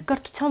կրթության։ Գիտեք,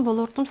 կրթության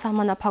ոլորտում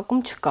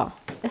սահմանափակում չկա։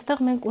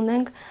 Այստեղ մենք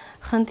ունենք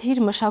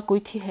խնդիր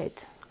մշակույթի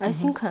հետ։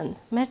 Այսինքն,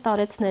 մեր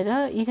տարեցները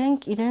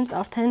իրենց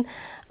արդեն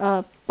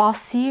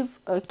պասիվ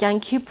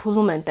կյանքի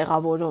փուլում են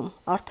տեղավորում,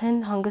 արդեն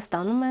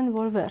հանգստանում են,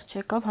 որ վերջ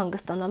եկավ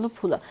հանգստանալու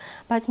փուլը,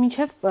 բայց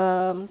մինչև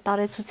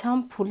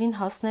տարեցության փուլին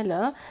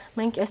հասնելը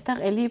մենք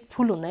այստեղ էլի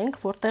փուլ ունենք,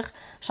 որտեղ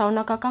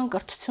շարունակական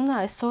կրթությունը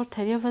այսօր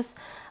թերևս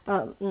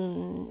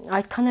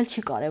այդքան էլ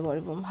չի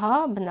կարևորվում, հա,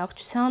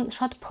 բնակչության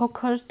շատ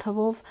փոքր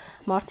թվով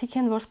մարդիկ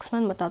են, որ սկսում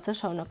են մտածել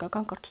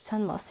շարունակական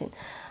կրթության մասին։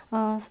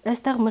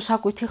 Այստեղ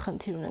մշակույթի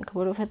խնդիր ունենք,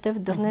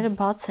 որովհետև դռները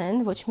բաց են,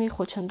 ոչ մի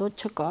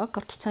խոչընդոտ չկա,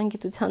 կրթության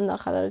գիտության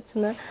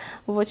նախարարությունը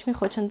ոչ մի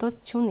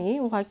խոչընդոտ չունի,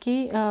 ուղղակի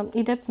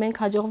իդեպ մենք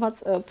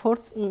հաջողված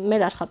փորձ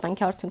մեր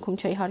աշխատանքի արդյունքում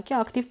չէ իհարկե,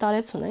 ակտիվ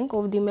տարեց ունենք,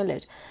 ով դիմել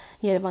էր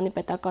Երևանի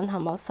պետական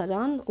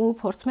համալսարան ու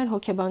փորձում էր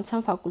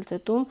հոգեբանության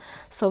ֆակուլտետում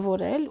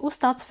սովորել ու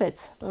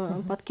ստացվեց,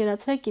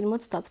 պատկերացրեք իր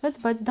մոտ ստացվեց,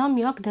 բայց դա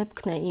միակ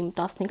դեպքն է իմ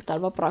 15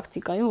 տարվա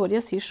պրակտիկայում, որ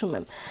ես հիշում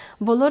եմ։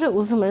 Բոլորը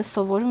ուզում են,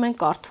 սովորում են,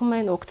 կարդում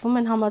են, օգտվում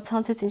են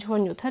համացանցից, ինչ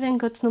որ նյութեր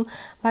են գտնում,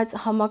 բայց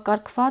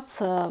համակարգված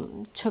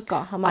չկա,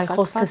 համակարգված։ Այ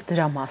խոսքս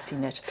դրա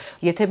մասին էր։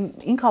 Եթե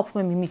ինքը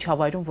ապրում է մի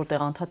միջավայրում,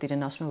 որտեղ անդադ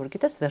իրեն ասում է, որ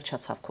գիտես,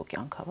 վերջացավ քո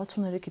կյանքը,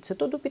 63-ից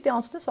հետո դու պիտի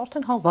անցնես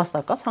արդեն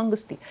վաստակած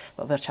հանգստի,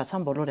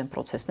 վերջացան բոլոր այն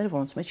process-ները,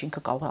 որոնց մեջ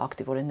ինքը կարող է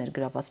ակտիվորեն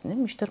ներգրավված լինել,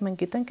 միշտ մենք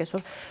գիտենք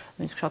այսօր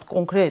նույնիսկ շատ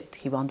կոնկրետ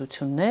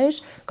հիվանդություններ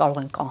կարող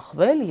են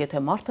կանխվել,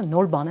 եթե մարդը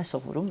նոր բան է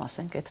սովորում,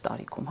 ասենք այդ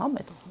տարիքում, հա,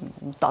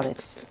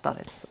 տարեց։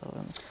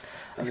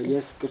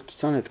 Ես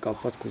կրթության հետ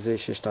կապված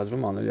կուզեի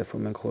շեշտադրում անել, երբ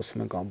որ մենք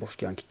խոսում ենք ամբողջ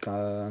կյանքի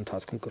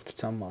ընթացքում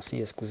կրթության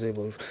մասին, ես կուզեի,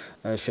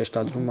 որ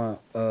շեշտադրումը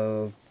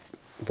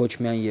ոչ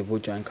միայն եւ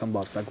ոչ այնքան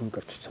բարձրագույն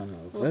կրթության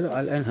ուղղել,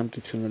 այլ այն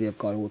հմտությունների եւ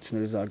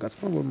կարողությունների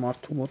զարգացման, որ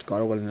մարդու մոտ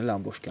կարող է լինել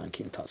ամբողջ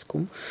կյանքի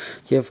ընթացքում,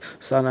 եւ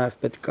սա նաեւ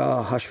պետք է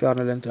հաշվի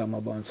առնել այն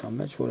տրամաբանության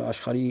մեջ, որ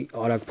աշխարհի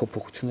արագ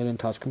փոփոխությունների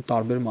ընթացքում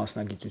տարբեր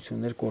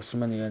մասնագիտություններ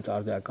կորցնում են իրենց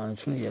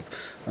արդիականությունը եւ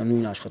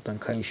նույն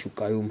աշխատանքային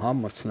շուկայում հա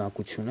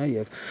մրցունակությունը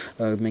եւ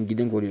մենք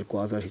գիտենք, որ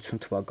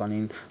 2050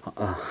 թվականին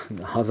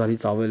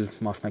 1000-ից ավել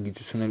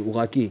մասնագիտություններ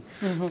ուղակի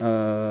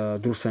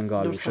դուրս են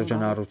գալու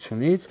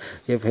շրջանառությունից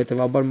եւ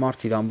հետեւաբար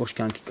մարդ իր ամբողջ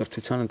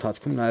կրթության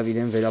ընթացքում նաև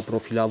իրեն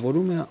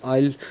վերապրոֆիլավորում է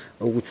այլ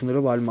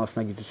ուղղություններով, այլ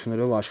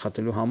մասնագիտություններով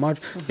աշխատելու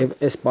համար եւ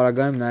այս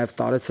պարագայում նաև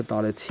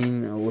տարեցին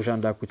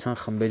օժանդակության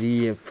խմբերի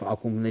եւ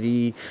ակումբների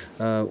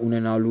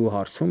ունենալու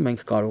հարցում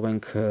մենք կարող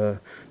ենք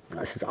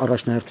այսպես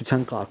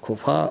առաջնահերթության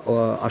կարգով հա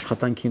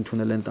աշխատանքի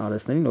ընդունել են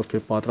տարեցներին,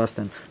 ովքեր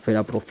պատրաստ են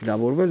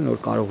վերապրոֆիլավորվել, նոր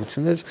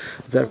կարողություններ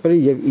ձեռք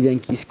բերել եւ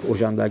իրենք իսկ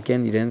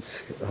օժանդակեն իրենց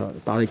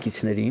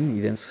տարեկիցներին,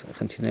 իրենց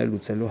խնդիրները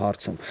լուծելու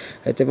հարցում։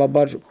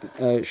 Հետեւաբար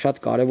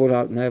շատ կարեւոր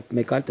է նաեւ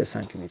մեկ այլ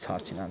տեսանկյունից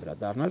հարցին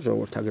անդրադառնալ,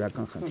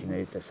 ժողովրդագրական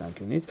խնդիրների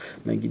տեսանկյունից։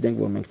 Մենք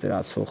գիտենք, որ մենք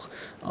ծերացող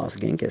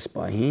ազգ ենք այս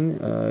պահին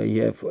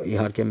եւ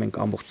իհարկե մենք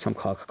ամբողջությամբ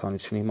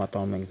քաղաքականությունը հիմա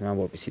տանում ենք նրան,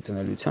 որպեսզի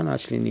ծնելիության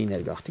աճ լինի,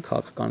 ներգաղթի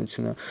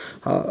քաղաքականությունը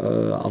հա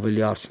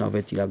ավելի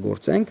արդյունավետ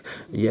իրագործենք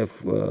եւ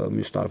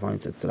մյուս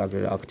տարվանից այդ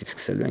ծրագրերը ակտիվ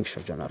սկսելու ենք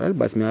շրջանառել,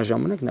 բայց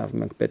միաժամանակ նաեւ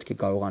մենք պետք է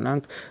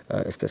կարողանանք,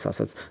 այսպես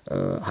ասած,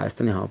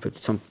 Հայաստանի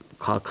Հանրապետության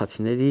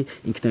քաղաքացիների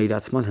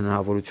ինքնաիրացման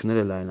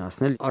հնարավորությունները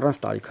լայնացնել առանց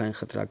տարիքային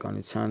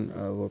խտրականության,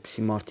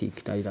 որպեսզի մարդը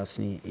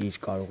ինքնաիրացնի իր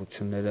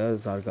կարողությունները,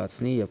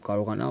 զարգացնի եւ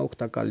կարողանա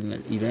օգտակար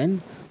լինել իրեն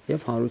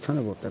եւ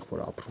հանրությանը, որտեղ որ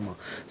ապրում է։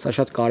 Սա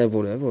շատ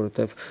կարեւոր է,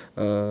 որովհետեւ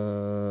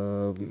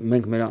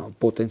մենք մեր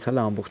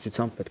պոտենցիալը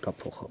ամբողջությամբ պետքա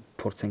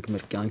փորձենք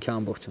մեր կյանքի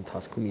ամբողջ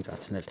ընթացքում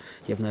իրացնել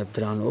եւ նաեւ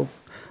դրանով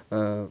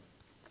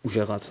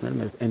ուժեղացնել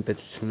մեր այն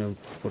պետությունը,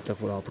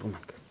 որտեղ որ ապրում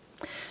ենք։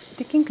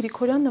 Տիկին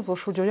Գրիգորյանը, որ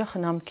շուրջօրյա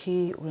խնամքի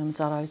ուրեմն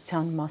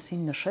ծառայության մասին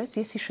նշեց,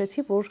 ես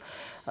հիշեցի, որ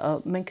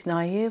մենք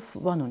նաև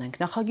բան ունենք,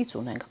 նախագիծ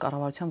ունենք,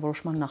 կառավարության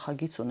որոշման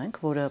նախագիծ ունենք,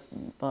 որը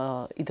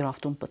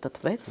իդրաֆտում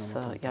պտտվեց,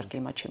 իհարկե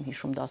հիմա չեմ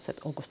հիշում դա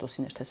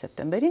օգոստոսին էր թե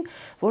սեպտեմբերին,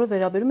 որը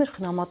վերաբերում էր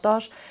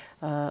խնամատար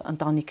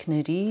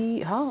ընտանիքների,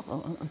 հա,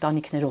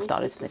 ընտանիքներով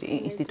տարեցների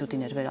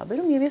ինստիտուտին էր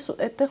վերաբերում, եւ ես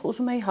այդտեղ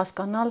ուզում էի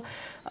հասկանալ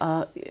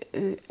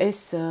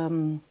այս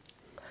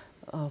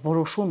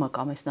որոշումը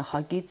կամ այս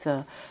նախագիծը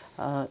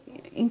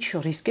ինչ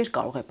ռիսկեր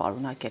կարող է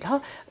պարունակել, հա,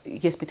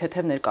 ես մի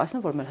թեթև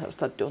ներկայացնեմ, որ մեր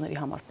հեռուստադիտողների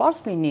համար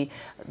պարզ լինի,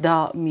 դա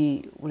մի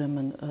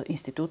ուրեմն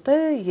ինստիտուտ է,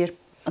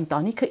 երբ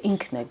ընտանիքը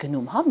ինքն է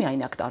գնում, հա,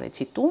 միայնակ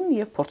տարեցի տուն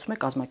եւ փորձում է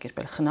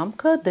կազմակերպել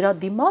խնամքը, դրա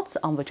դիմաց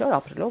անվճար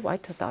ապրելով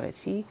այդ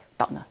տարեցի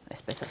տանը,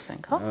 այսպես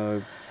ասենք, հա։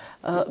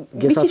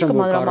 Ես ասեմ,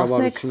 որ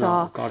կառավարությունը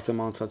կարծեմ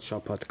անցած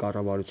շաբաթ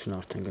կառավարությունը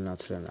արդեն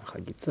գնացրել է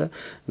նախագիծը։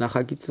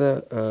 Նախագիծը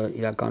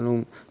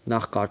իրականում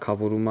նախ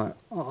կարգավորում է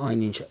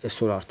այնինչ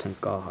այսօր արդեն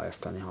կա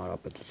Հայաստանի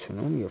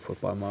Հանրապետությունում, երբ որ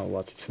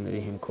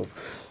պայմանավորվածությունների հիմքով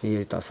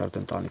երիտասարդ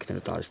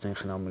ընտանիքները տարեցներին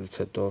խնամելուց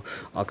հետո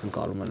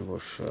ակնկալում են,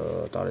 որ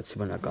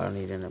տարեցի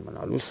բնակարանը իրեն է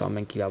մնալու, սա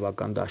մենք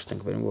իրավական դաշտ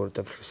ենք բերում,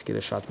 որովհետև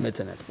ռիսկերը շատ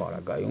մեծ են այդ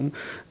պարագայում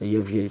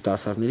եւ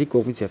երիտասարդների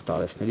կողմից եւ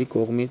տարեցների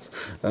կողմից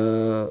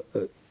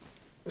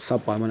Սա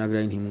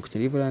պայմանագրային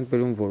հիմունքների վրա ենք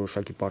բերում,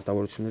 որոշակի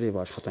պարտավորությունները եւ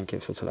աշխատանքի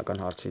եւ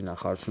սոցիալական հարցերի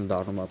նախարարությունը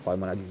դառնում է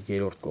պայմանագրի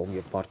երրորդ կողմ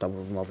եւ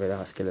պարտավորվում է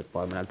վերահսկել այդ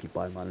պայմանագրի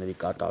պայմանների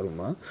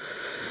կատարումը։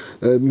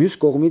 Մյուս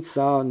կողմից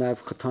սա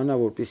նաեւ խթան է,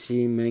 որպեսզի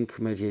մենք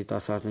մեր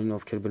երիտասարդներին,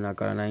 ովքեր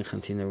բնակարանային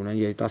խնդիրներ ունեն,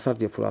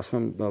 երիտասարդ երբ որ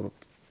ասում եմ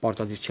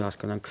պարտադիր չի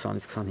հասկանան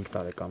 20-ից 25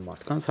 տարեկան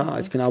մարդկանց, հա,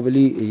 այսինքն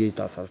ավելի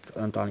երիտասարդ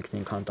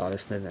ընտանիքներին, քան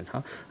տարեցներն են, հա,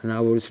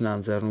 հնարավորություն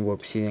են ձեռնում,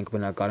 որպեսզի իրենք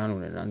բնակարան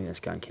ունենան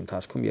իրենց կյանքի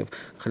ընթացքում եւ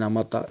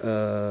խնամատ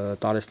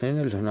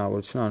տարեցներն էլ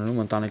հնարավորություն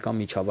ունեն ընտանեկան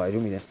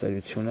միջավայրում իրենց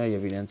ծերությունը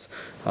եւ իրենց,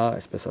 հա,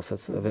 այսպես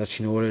ասած,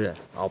 վերջին օրերը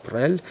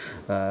ապրել,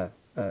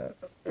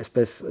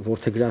 այսպես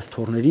որդեգրած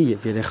թորների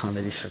եւ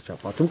երեխաների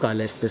շրջապատում,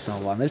 կարելի է այսպես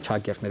անվանել,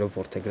 չակերտներով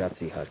որդեգրած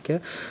իհարկե,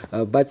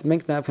 բայց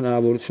մենք նաեւ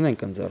հնարավորություն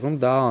ենք ընձեռում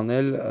դա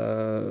անել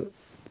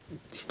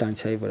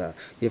դիստանցիայի վրա,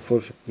 երբ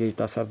որ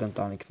երիտասարդ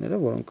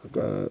ընտանիքները, որոնք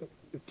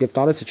եւ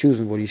տարեցը չի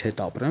ուզում, որ իր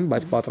հետ ապրեն,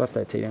 բայց պատրաստ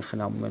է թե իրեն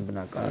խնամում են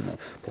բնակարանը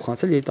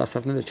փոխանցել,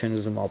 երիտասարդները չեն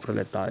ուզում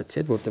ապրել այդ տարեցի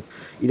հետ, որտեվ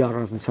իր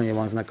առանձնության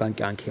եւ անձնական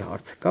կյանքի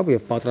հարցը կա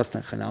եւ պատրաստ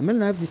են խնամել,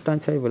 նաեւ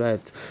դիստանցիայի վրա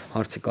այդ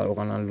հարցը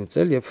կարողանան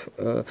լուծել եւ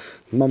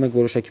հիմա մենք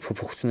որոշակի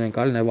փոփոխություններ ենք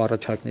արել նաեւ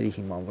առաջարկների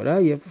հիման վրա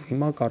եւ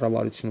հիմա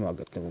կառավարությունում է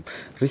գտնվում։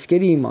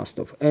 Ռիսկերի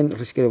իմաստով, այն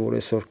ռիսկերը, որ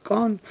այսօր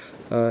կան,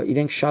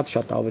 իրենք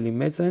շատ ավելի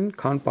մեծ են,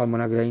 քան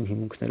պայմանագրային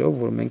հիմունքներով,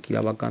 որ մենք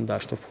իրավական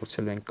դաշտով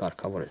փորձելու ենք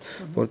կարգավորել,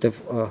 որտեվ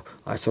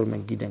այսօր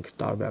մենք գիտենք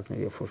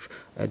տարբերակներ, երբ որ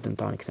այդ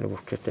ընտանիքները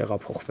ովքեր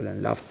տեղափոխվել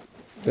են, լավ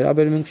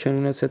վերաբերմունք չեն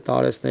ունեցել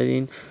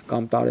տարեցներին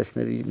կամ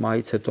տարեցների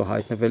մահից հետո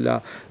հայտնվել է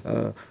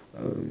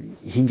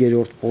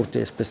 5-րդ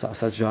պորտի, այսպես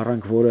ասած,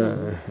 ժառանգ, որը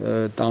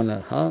տանը,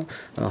 հա,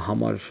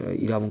 համար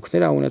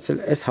իրավունքներ է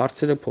ունեցել, այս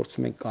հարցերը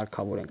փորձում ենք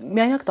կարգավորենք։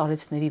 Միայնակ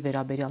տարեցների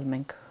վերաբերյալ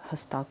մենք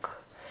հստակ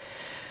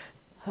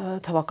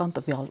թվական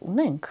տվյալ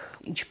ունենք,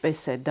 ինչպես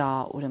է դա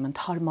ուրեմն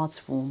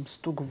թարմացվում,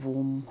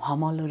 ստուգվում,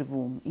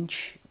 համալրվում, ինչ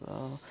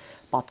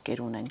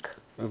պատկեր ունենք։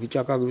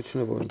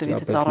 Վիճակագրությունը, որը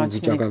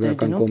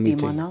վիճակագրական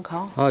կոմիտեի,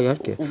 հա,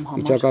 իհարկե,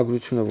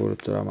 վիճակագրությունը, որը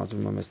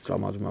տրամադրում է, մեզ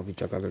տրամադրում է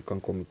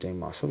վիճակագրական կոմիտեի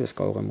մասով, ես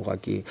կարող եմ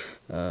ուղղակի,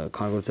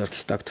 քանի որ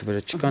ձեռքիս տակ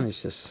թվերը չկան,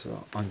 ես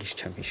անգիշ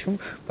չեմ հիշում,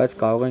 բայց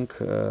կարող ենք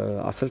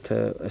ասել, թե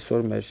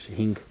այսօր մեր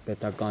 5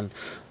 պետական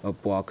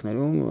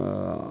պոակներում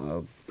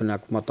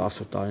բնակվում է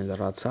 10 տարին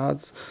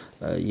լրացած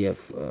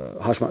եւ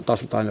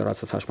 10 տարին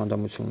լրացած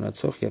հաշմանդամություն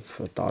ունեցող եւ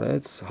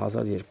տարեց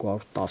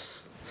 1210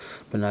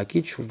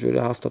 բնակիչ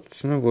շուրջօրյա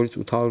հաստատություններ, որից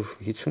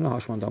 850-ը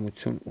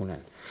հաշմանդամություն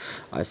ունեն։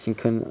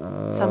 Այսինքն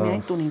սա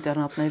միայն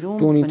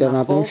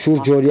տուն-ինտերնատներում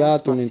շուրջօրյա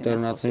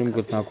տուն-ինտերնատներում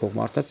գտնվող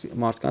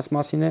մարդկանց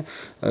մասին է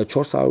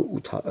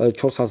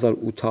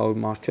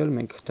 4800 մարդու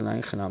մենք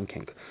տնային խնամք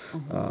ենք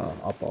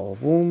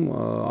ապահովում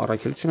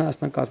Առաքելություն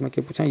Հայաստանի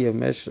կազմակերպության եւ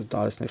մեր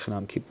տարեցների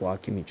խնամքի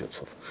պոակի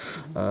միջոցով։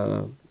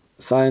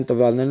 Սա այն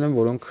տվյալներն են,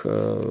 որոնք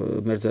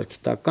մեր ձեռքի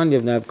տակ կան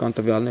եւ նաեւ կան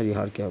տվյալներ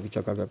իհարկե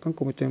վիճակագրական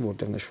կոմիտեին,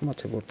 որտեղ նշվում է,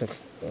 թե որտեղ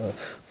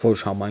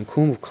որ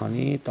համայնքում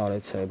քանի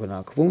տարեց է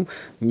բնակվում,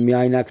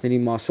 միայնակների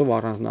մասով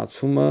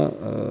առանձնացումը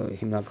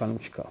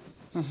հիմնականում չկա։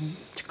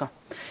 Չկա։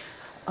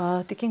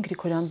 Տիկին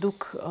Գրիգորյան,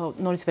 դուք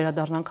նորից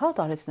վերադառնանք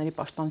տարեցների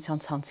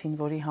պաշտպանության ցանցին,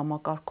 որի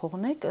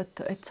համակարգողն եք,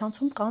 այդ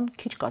ցանցում կան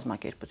քիչ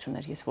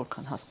կազմակերպություններ, ես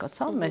որքան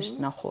հասկացա, մեր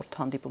նախորդ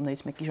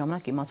հանդիպումներից մեկի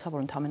ժամանակ իմացա,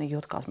 որ ընդամենը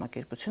 7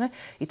 կազմակերպություն է,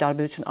 ի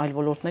տարբերություն այլ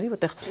ոլորտների,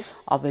 որտեղ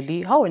ավելի,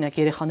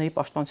 օրինակ երեխաների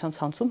պաշտպանության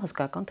ցանցում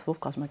հսկայական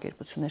թվով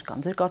կազմակերպություններ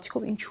կան։ Ձեր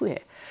կարծիքով ինչու է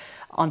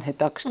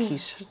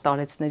անհետաքրքիր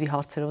տարեցների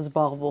հարցերով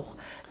զբաղվող,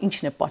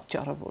 ինչն է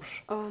պատճառը, որ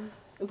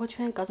ոչ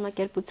միայն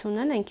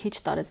կազմակերպություններն են քիչ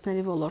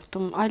տարեցների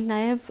ոլորտում, այլ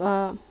նաև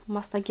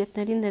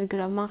մասնագետների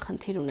ներգրավման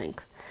խնդիր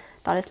ունենք։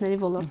 Տարեցների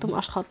ոլորտում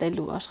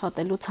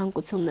աշխատելու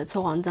ցանկություն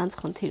ունեցող անձանց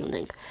խնդիր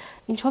ունենք։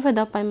 Ինչով է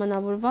դա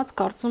պայմանավորված,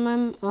 կարծում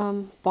եմ,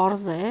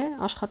 պարզ է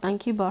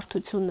աշխատանքի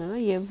բարդությունը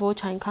եւ ոչ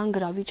այնքան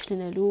գրավիչ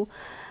լինելու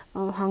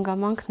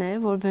հանգամանքն է,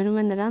 որ բերում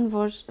է նրան,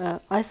 որ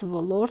այս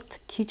ոլորտ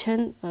քիչ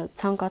են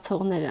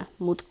ցանկացողները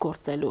մուտք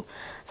գործելու։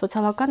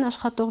 Սոցիալական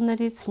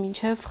աշխատողներից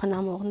մինչև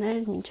խնամողներ,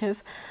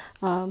 մինչև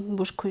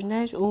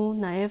բուժքույրներ ու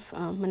նաև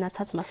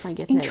մնացած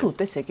մասնագետներ։ Ինչու՞,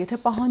 տեսեք, եթե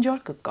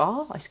պահանջարկը կա,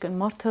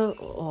 այսինքն մարդը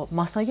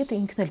մասնագետը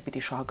ինքն էլ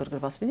պիտի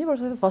շահագրգռված լինի,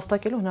 որովհետև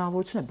վաստակելու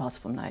հնարավորություն է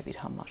բացվում նաև իր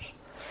համար։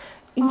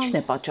 Ինչն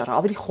է պատճառը,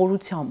 ավելի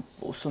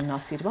խորությամբ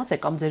ուսումնասիրված է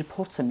կամ ձեր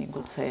փորձը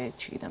միգուցե,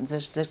 չգիտեմ,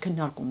 ձեր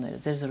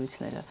քննարկումները, ձեր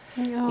զրույցները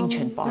ինչ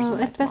են պարզում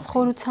այդ մասին։ Այդպես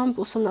խորությամբ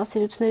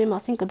ուսումնասիրությունների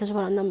մասին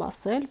կդժվարանամ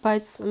ասել,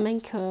 բայց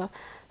մենք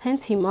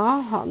հենց հիմա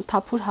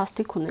թափուր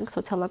հաստիք ունենք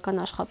սոցիալական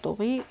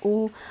աշխատողի ու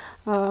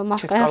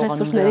մարդկային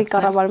ռեսուրսների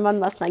կառավարման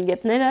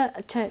մասնագետները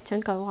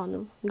չեն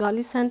կարողանում։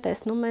 Գալիս են,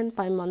 տեսնում են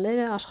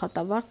պայմանները,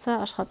 աշխատավարձը,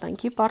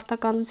 աշխատանքի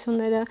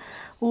պարտականությունները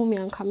ու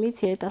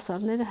միանգամից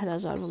երիտասարդները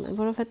հրաժարվում են,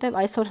 որովհետև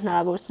այսօր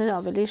հնարավորությունները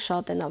ավելի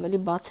շատ են,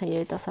 ավելի բաց են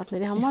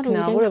երիտասարդների համար ու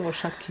հնարավոր է, որ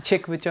շատ քիչ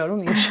եք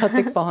վճարում եւ շատ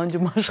եք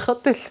պահանջում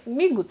աշխատել։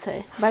 Միգուցե,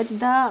 բայց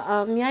դա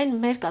միայն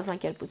մեր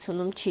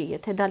կազմակերպությունում չի,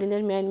 եթե դա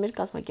լիներ միայն մեր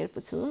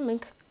կազմակերպությունում,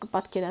 մենք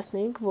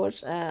կպատկերացնեինք, որ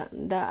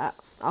դա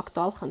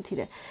ակտուալ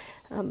խնդիր է։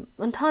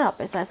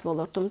 Ընդհանրապես այս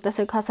ոլորտում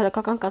տեսեք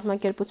հասարակական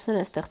կազմակերպություններ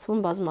են ստեղծվում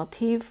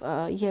բազմաթիվ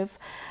եւ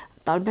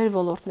տարբեր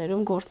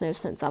ոլորտներում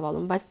գործունեություն են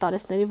ծավալում, բայց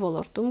տարեցների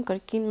ոլորտում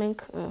կրկին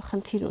մենք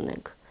խնդիր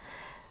ունենք։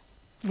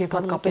 Եվ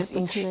հատկապես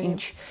ինչ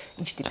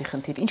տիպի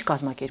խնդիր, ինչ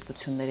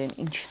կազմակերպություններ են,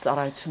 ինչ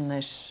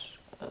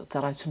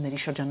ծառայությունների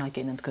շրջանակ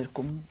են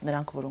ընդգրկում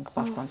նրանք, որոնք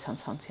պաշտպանության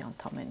ցանցի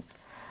անդամ են։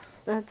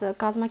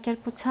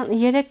 Կազմակերպության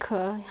 3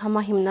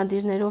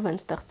 համահիմնադիրներով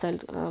են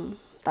ստեղծել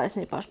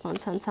տարեցների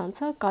պաշտպանության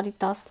ցանցը,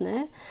 Կարիտասն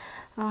է,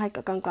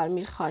 Հայկական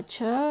Կարմիր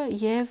խաչը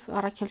եւ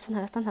Առաքելություն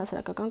Հայաստան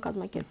հասարակական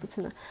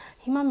կազմակերպությունը։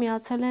 Հիմա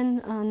միացել են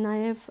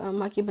նաեւ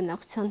ՄԱԿ-ի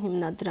բնակչության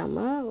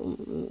հիմնադրամը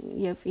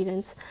եւ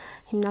իրենց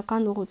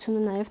հիմնական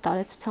ուղղությունը նաեւ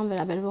տարեցության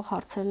վերաբերող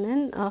հարցերն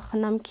են,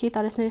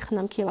 տարեցների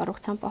խնամքի եւ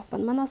առողջության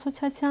պահպանման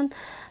ասոցիացիան,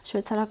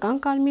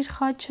 Շվեյցարական Կարմիր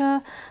խաչը,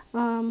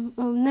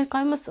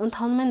 ներկայումս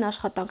ընթանում են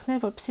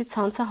աշխատանքներ, որպեսզի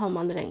ցանցը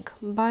համալրենք,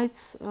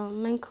 բայց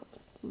մենք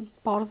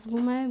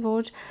պարզվում է,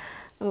 որ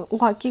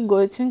ուղղակի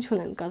գոյություն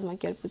չունեն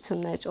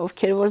կազմակերպություններ,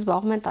 ովքեր որ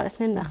զբաղվում են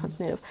տարեցների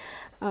նախնիներով,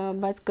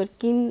 բայց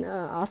կրկին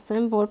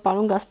ասեմ, որ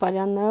պարոն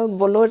Գասպարյանը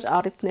բոլոր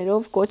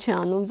առիթներով կոչ է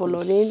անում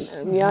բոլորին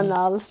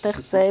միանալ,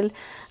 ստեղծել,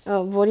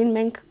 որին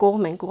մենք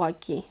կողմ ենք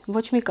ուղղակի։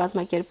 Ոչ մի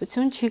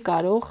կազմակերպություն չի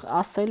կարող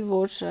ասել,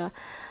 որ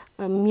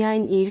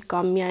միայն իր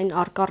կամ միայն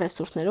արկա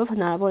ռեսուրսներով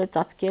հնարավոր է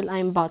ծածկել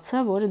այն բացը,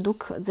 որը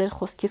դուք ձեր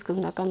խոսքի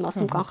սկզբնական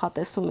մասում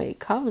կանխատեսում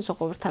եք, հա,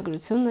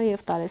 ժողովրդագրությունը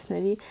եւ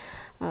տարեցների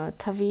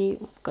թվի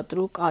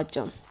կտրուկ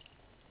աճը։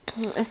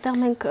 Այստեղ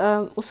մենք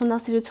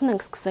ուսումնասիրություն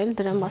ենք սկսել,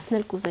 դրա մասին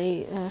էլ կուզեի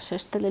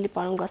շեշտել էլի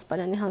պարոն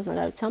Գասպարյանի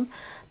հանձնարարությամբ,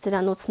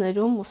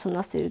 ծերանոցներում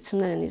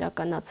ուսումնասիրություններ են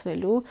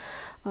իրականացվելու,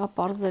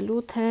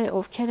 պարզելու, թե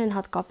ովքեր են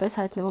հատկապես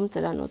հայտնվում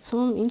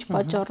ծերանոցում, ինչ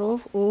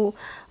պատճառով ու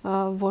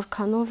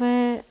որքանով է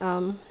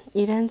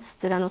իրենց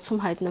ծերանոցում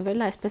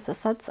հայտնվելը, այսպես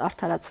ասած,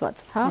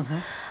 արդարացված, հա։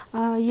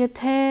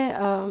 Եթե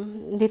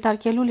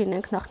դիտարկելու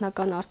լինենք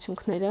նախնական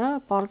արդյունքները,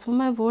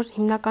 պարզվում է, որ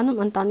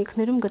հիմնականում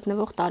ընտանիքներում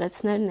գտնվող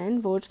տարեցներն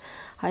են, որ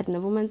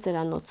հայտնվում են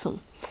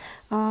ծերանոցում։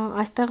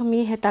 Այստեղ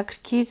մի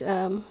հետաքրքիր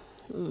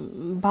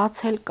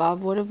բաց էլ կա,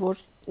 որը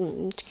որ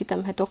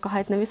չգիտեմ, հետո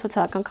կհայտնվի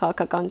սոցիալական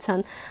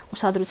քաղաքականության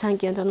ուշադրության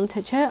կենտրոնում,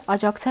 թե չէ,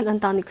 աջակցել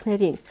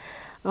ընտանիքներին,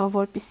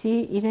 որպեսզի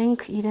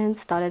իրենք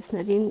իրենց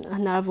տարեցներին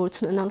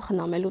հնարավորություն ունենան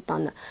խնամելու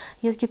տանը։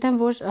 Ես գիտեմ,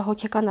 որ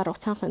հոգեկան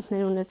առողջության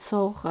խնդիրներ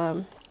ունեցող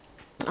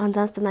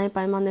անձանց տնային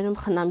պայմաններում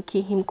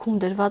խնամքի հիմքում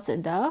դրված է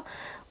դա,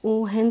 ու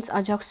հենց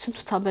աջակցություն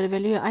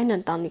ցուցաբերվելու է այն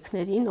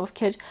ընտանիքներին,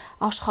 ովքեր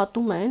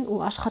աշխատում են ու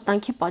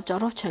աշխատանքի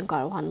պատճառով չեն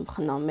կարողանում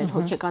խնամել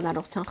հոգեկան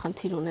առողջության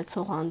խնդիր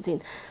ունեցող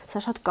անձին։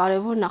 Սա շատ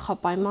կարևոր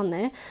նախապայման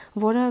է,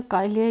 որը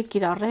կարելի է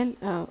կիրառել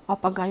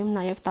ապագայում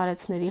նաև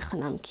տարեցների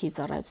խնամքի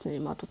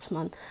ծառայությունների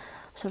մատուցման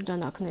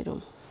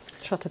շրջանակներում։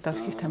 Շատ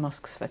հետաքրքիր թեմա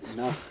սկսվեց։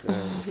 Նախ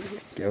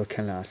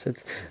Գեորգյանը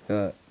ասաց,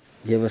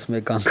 եւս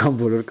մեկ անգամ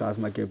բոլոր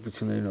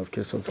կազմակերպություններին,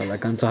 ովքեր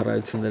սոցիալական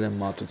ծառայություններ են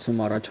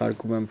մատուցում,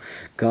 առաջարկում եմ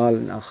գալ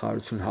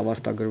նախարարություն,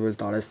 հավաստագրվել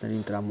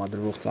տարեցներին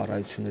տրամադրվող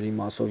ծառայությունների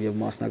մասով եւ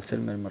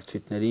մասնակցել մեր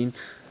մրցույթներին,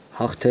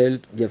 հաղթել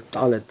եւ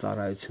տալ այդ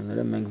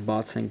ծառայությունները, մենք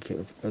բաց ենք,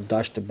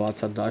 դաշտը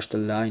բացա,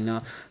 դաշտը լայն է,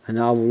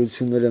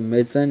 հնարավորությունները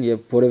մեծ են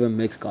եւ որևէ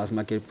մեկ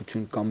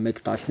կազմակերպություն կամ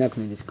մեկ տասնյակ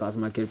նույնիսկ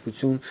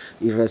կազմակերպություն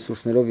իր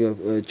ռեսուրսներով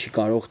եւ չի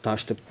կարող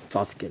դաշտը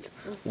ծածկել։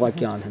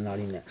 Ուղղակի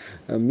անհնարին է։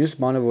 Մյուս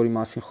բանը, որի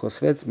մասին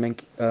խոսվեց,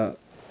 մենք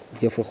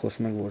երբ որ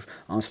խոսում ենք, որ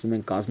անցնում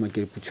ենք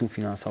կազմակերպություն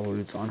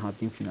ֆինանսավորելուց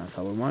անհատին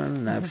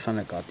ֆինանսավորմանը, նաեւ սա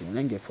նկատի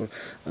ունենք, երբ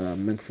որ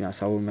մենք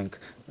ֆինանսավորում ենք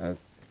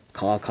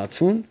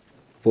քաղաքացուն,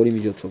 որի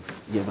միջոցով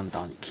եւ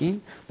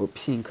ընտանիքին,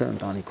 որպեսզի ինքը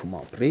ընտանիքում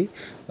ապրի,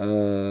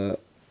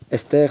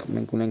 այստեղ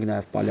մենք ունենք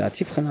նաեւ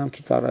պալիատիվ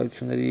խնամքի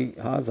ծառայությունների,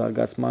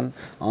 զարգացման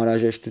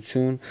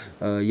անհրաժեշտություն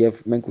եւ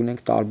մենք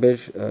ունենք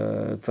տարբեր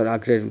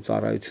ծրագրեր ու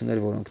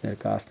ծառայություններ, որոնք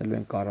ներկայացնելու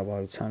են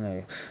կառավարությանը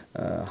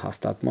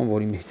հաստատման,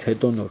 որի միջից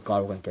հետո նոր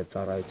կարող ենք այդ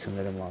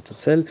ծառայությունները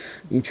մատուցել,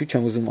 ինչու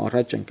չեմ ուզում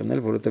առաջ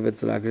ընկնել, որովհետեւ այդ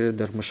ծրագրերը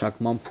դեռ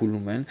մշակման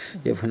փուլում են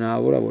եւ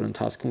հնարավոր է որ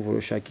ընթացքում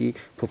որոշակի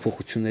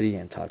փոփոխությունների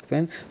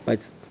ենթարկվեն,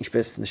 բայց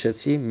ինչպես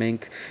նշեցի,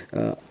 մենք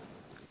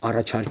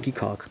առաջարկի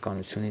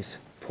քաղաքականությունից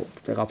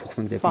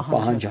տեղափոխվում ենք դեպի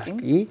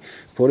պահանջարկի,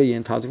 որը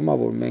ենթադրում է,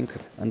 որ մենք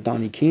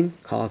ընտանիքին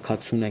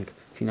քաղաքացուն ենք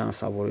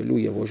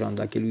ֆինանսավորելու եւ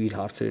օժանդակելու իր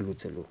հարցերը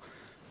լուծելու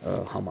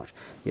համար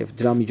եւ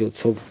դրա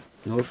միջոցով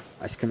նոր,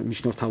 այսինքն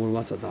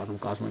միջնորդավորված է դառնում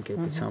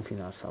կազմակերպության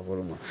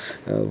ֆինանսավորումը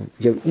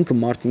եւ ինքը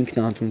մարդը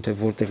ինքն է ընդունում թե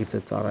որտեղից է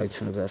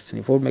ծառայությունը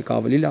վերցնի, որ մեկ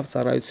ավելի լավ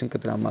ծառայություն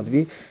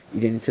կտրամադրի,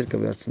 իրենից էլ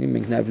կվերցնի,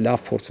 մենք նաեւ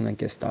լավ փորձ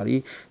ունենք այս տարի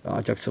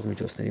աջակցող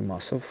միջոցների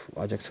մասով,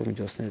 աջակցող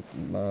միջոցներ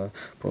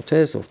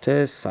պրոթեզ,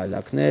 օրթեզ,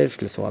 սայլակներ,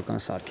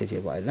 լսողական սարքեր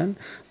եւ այլն,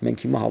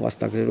 մենք հիմա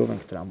հավաստագրերով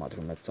ենք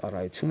տրամադրում այդ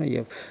ծառայությունը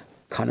եւ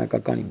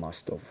քանակական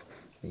իմաստով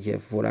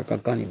եւ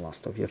որակական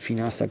իմաստով եւ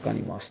ֆինանսական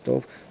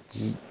իմաստով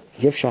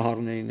եւ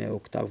շահառուներին է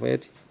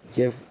օգտավեր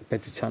եւ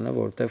պետությանը,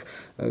 որովհետեւ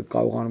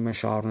կարողանում են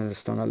շահառուները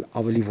ստանալ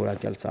ավելի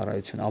որակյալ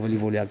ծառայություն, ավելի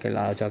որակյալ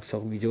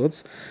աջակցող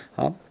միջոց,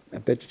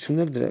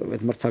 պետությունները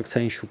այդ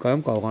մրցակցային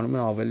շուկայում կարողանում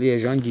են ավելի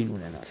էժան գին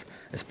ունենալ,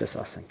 այսպես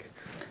ասենք։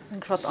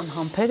 Մենք շատ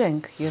անհամբեր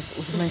ենք եւ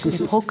ուզում ենք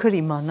մի փոքր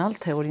իմանալ,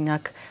 թե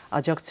օրինակ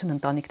աջակցություն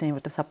ընտանիքներին,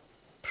 որտեղ սա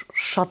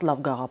շատ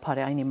լավ գաղափար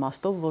է այն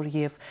իմաստով, որ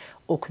եւ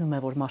օգնում է,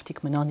 որ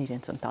մարդիկ մնան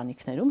իրենց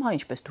ընտանիքներում,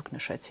 ինչպես դուք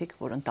նշեցիք,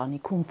 որ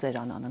ընտանիքում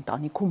ծերանան,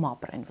 ընտանիքում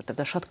ապրեն, որտեղ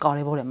դա շատ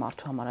կարեւոր է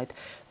մարդու համար այդ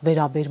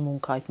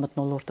վերաբերմունքը, այդ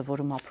մթնոլորտը,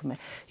 որում ապրում է։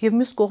 Եվ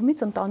մյուս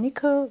կողմից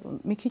ընտանիքը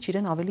մի քիչ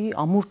իրեն ավելի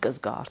ամուր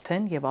կզգա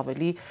արդեն եւ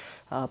ավելի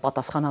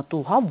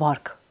պատասխանատու,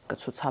 վարկ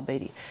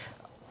կցուցաբերի։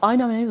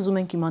 Այնուամենայնիվ ուզում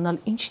ենք իմանալ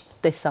ինչ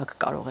տեսակ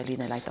կարող է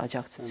լինել այդ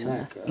աջակցությունը։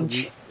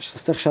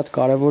 Այստեղ շատ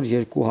կարևոր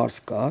երկու հարց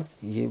կա,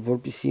 եւ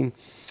որպեսզի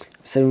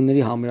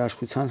սերունդների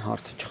համերաշխության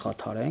հարցը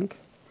չխաթարենք,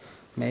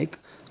 մեկ,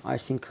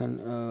 այսինքն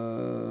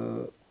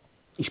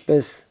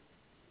ինչպես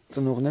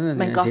ծնողներն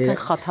մենք արդեն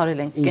խաթարել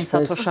ենք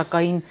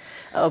կենսաթոշակային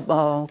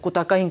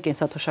կൂട്ടակային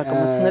կենսաթոշակը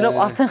մտցնելով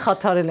արդեն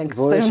խաթարել ենք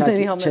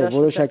սերունդների համերաշխության։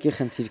 Որոշակի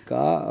խնդիր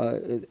կա,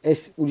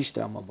 այս ուրիշ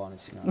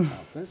տրամաբանություն է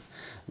հատկապես,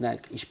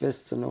 նայեք,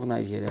 ինչպես ծնողն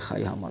է իր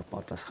երեխայի համար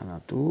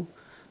պատասխանատու,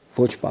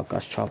 ոչ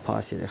պակաս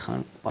չափահաս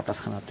երեխան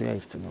պատասխանատու է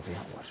իր ծնողի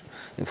համար։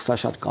 Եվ սա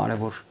շատ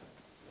կարևոր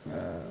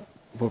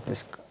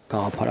որպես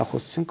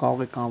գաղափարախոսություն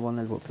կարող եք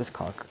անվանել որպես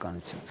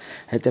քաղաքականություն։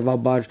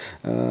 Հետևաբար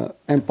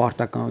այն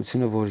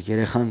պարտականությունը, որ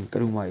երեխան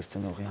կրում է իր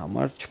ծնողի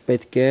համար,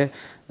 չպետք է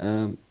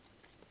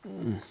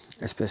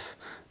այսպես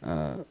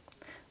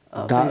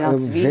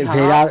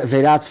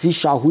վերածվի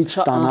շահույթ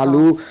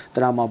ստանալու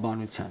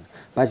տրամաբանության,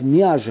 բայց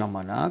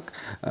միաժամանակ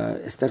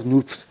այստեղ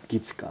նուրբ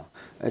գիծ կա։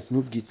 Այս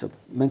նուրբ գիծը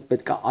մենք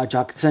պետք է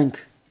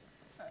աջակցենք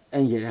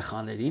այն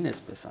երեխաներին,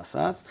 այսպես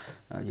ասած,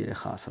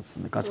 երեխա ասած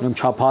նկատում եմ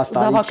չափահաս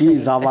տարիքի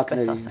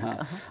զավակներին,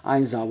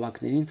 այն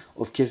զավակներին,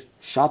 ովքեր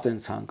շատ են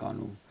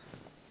ցանկանում,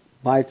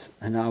 բայց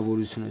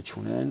հնարավորությունը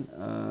չունեն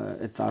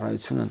այդ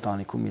ծառայությունը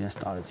ընտանիքում իրենց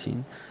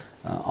տարեցին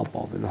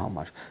ապահովելու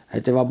համար։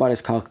 Հետևաբար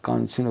այս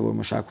քաղաքականությունը, որ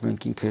մշակում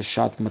ենք, ինքը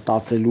շատ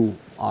մտածելու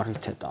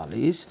առիթ է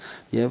տալիս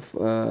եւ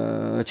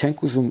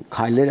չենք ուզում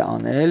քայլեր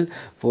անել,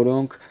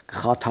 որոնք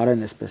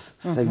կխաթարեն այսպես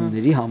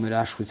սերունդների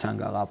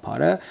համերաշխության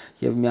գաղափարը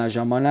եւ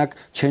միաժամանակ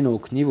չեն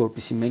օգնի,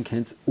 որպեսզի մենք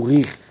հենց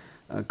ուղիղ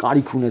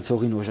կարիք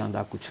ունեցողին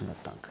օժանդակությունը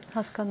տանք։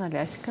 Հասկանալի,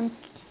 այսինքն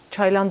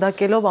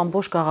չայլանդակելով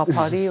ամբողջ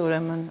գաղափարի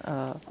ուրեմն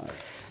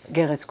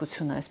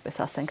գեղեցկությունը, այսպես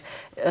ասենք։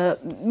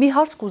 Մի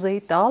հարց կուզեի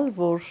տալ,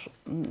 որ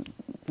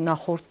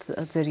նախորդ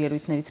ձեր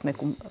ելույթներից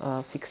մեկում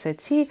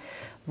ֆիքսեցի,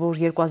 որ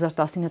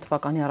 2019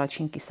 թվականի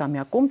առաջին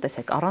կիսամյակում,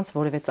 տեսեք, առանց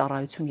որևէ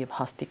ծառայություն եւ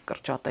հաստիկ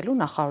կրճատելու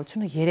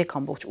նախարարությունը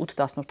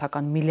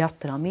 3.8 միլիարդ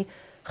դրամի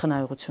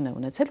խնայողություն է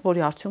ունեցել,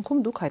 որի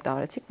արդյունքում դուք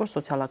հայտարարեցիք, որ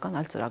սոցիալական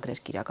այլ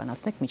ծրագրեր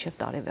կիրականացնեք մինչև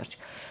տարեվերջ։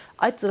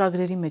 Այդ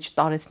ծրագրերի մեջ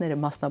տարեցները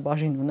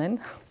մասնաբաժին ունեն։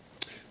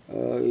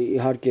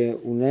 Իհարկե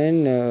ունեն,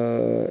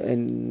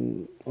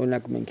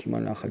 օրինակ մենք հիմա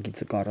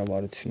նախագիծը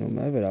կառավարությունում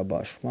է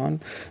վերաբաշխման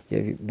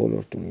եւ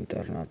բոլոր տուն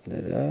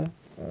ինտերնատները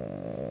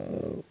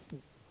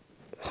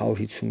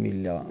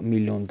 150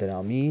 միլիոն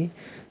դրամի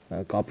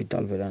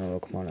կապիտալ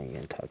վերանորոգման են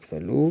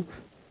ենթարկվելու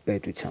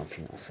պետության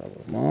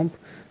ֆինանսավորմամբ,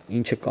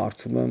 ինչը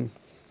կարծում եմ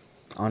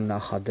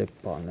աննախադեպ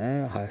բան է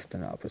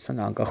Հայաստանի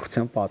Հանրապետության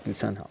անկախության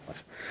պատմության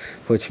համար։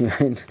 Ոչ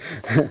միայն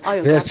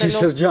վերջին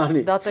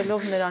շրջանի։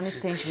 Դատելով նրանից,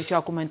 թե ինչ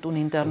վիճակում են տուն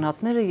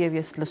ինտերնատները, եւ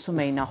ես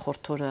լսում էի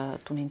նախորդ օրը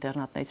տուն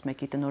ինտերնատներից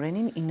մեկի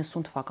տնօրենին,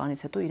 90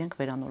 թվականից հետո իրենք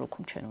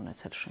վերանորոգում չեն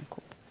ունեցել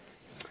շենքում։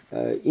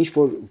 Ինչ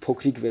որ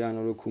փոքրիկ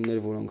վերանորոգումներ,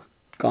 որոնք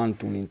կան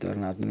տուն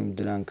ինտերնատներում,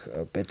 դրանք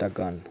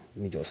պետական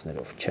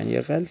միջոցներով չեն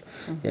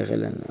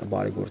եղել են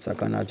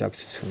բարեգործական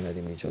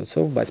աջակցությունների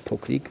միջոցով, բայց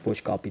փոքրիկ ոչ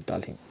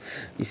կապիտալ հիմք։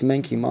 Իսկ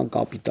մենք հիմա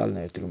կապիտալ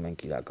ներդրում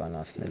ենք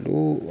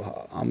իրականացնելու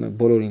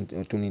բոլոր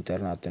տուն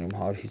ինտերնատներում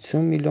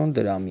 150 միլիոն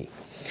դրամի,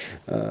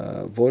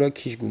 որը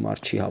քիչ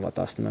գումար չի,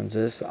 հավատացնում եմ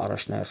ձեզ,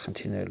 առաջնահերթ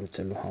խնդիրները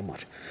լուծելու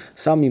համար։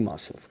 Սա մի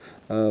մասով։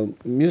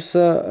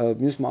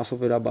 Մյուս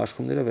մասով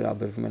վերաբաշխումները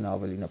վերաբերվում են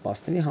ավելի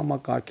նպաստների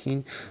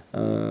համակարգին,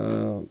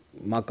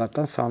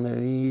 մակական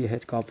սաների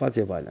հետ կապված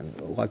եւ այլն։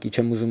 Ուղղակի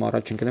չեմ ուզում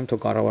առաջ ընկնեմ, թող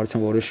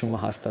կառավարության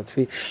որոշումը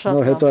հաստատվի,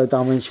 նոր հետո այդ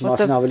ամեն ինչի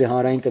մասին ավելի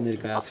հանրային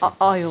կներկայացվի։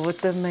 Այո,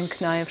 որտեղ մենք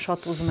նաեւ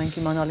շատ ուզում ենք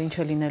իմանալ ինչ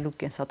է լինելու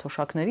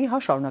կենսաթոշակների,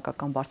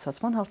 շարունակական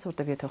բարձրացման հարցը,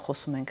 որտեղ եթե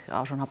խոսում ենք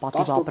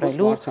արժանապատիվ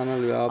ապրելու,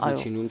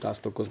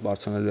 10%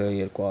 բարձրանալու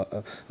է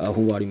 10%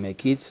 հունվարի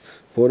 1-ից,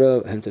 որը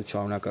հենց այդ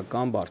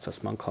շարունակական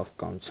բարձրացման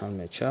քաղաքականության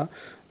մեջ է,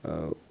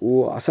 ու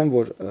ասեմ,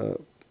 որ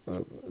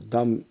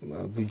դա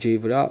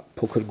բյուջեի վրա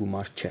փոքր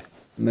գումար չէ։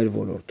 Մեր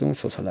ոլորտում,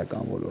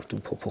 սոցիալական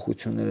ոլորտում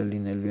փոփոխությունները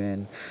լինելու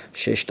են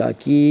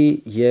շեշտակի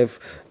եւ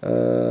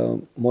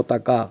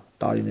մոտակա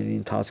տարիների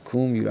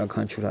ընթացքում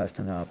յուրաքանչյուր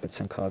Հայաստանի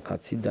Հանրապետության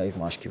քաղաքացի դա իր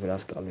մաշկի վրա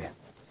զգալու է։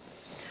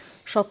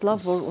 Շատ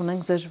լավ, որ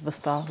ունենք ձեր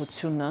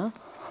վստահությունը,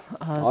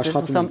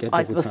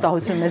 այդ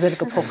վստահությունը մեզ էլ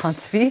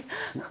կփոխանցվի։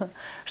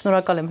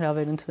 Շնորհակալ եմ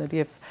հրավեր ընդունելու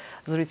եւ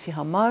զրույցի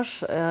համար,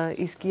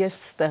 իսկ ես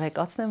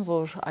տեղեկացնեմ,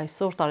 որ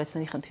այսօր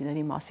տարեցների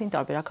խնդիրների մասին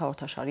տարբերակ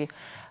հաղորդաշարի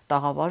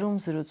տաղավարում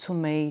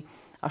զրուցում էի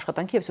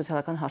Աշխատանքի եւ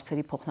սոցիալական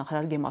հարցերի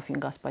փոխնախարար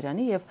Գեմաֆին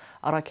Գասպարյանի եւ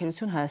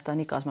Առաքելություն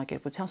Հայաստանի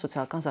կազմակերպության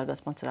սոցիալական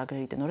զարգացման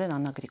ծրագրերի տնօրեն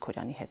Աննա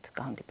Գրիգորյանի հետ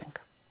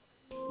կհանդիպենք։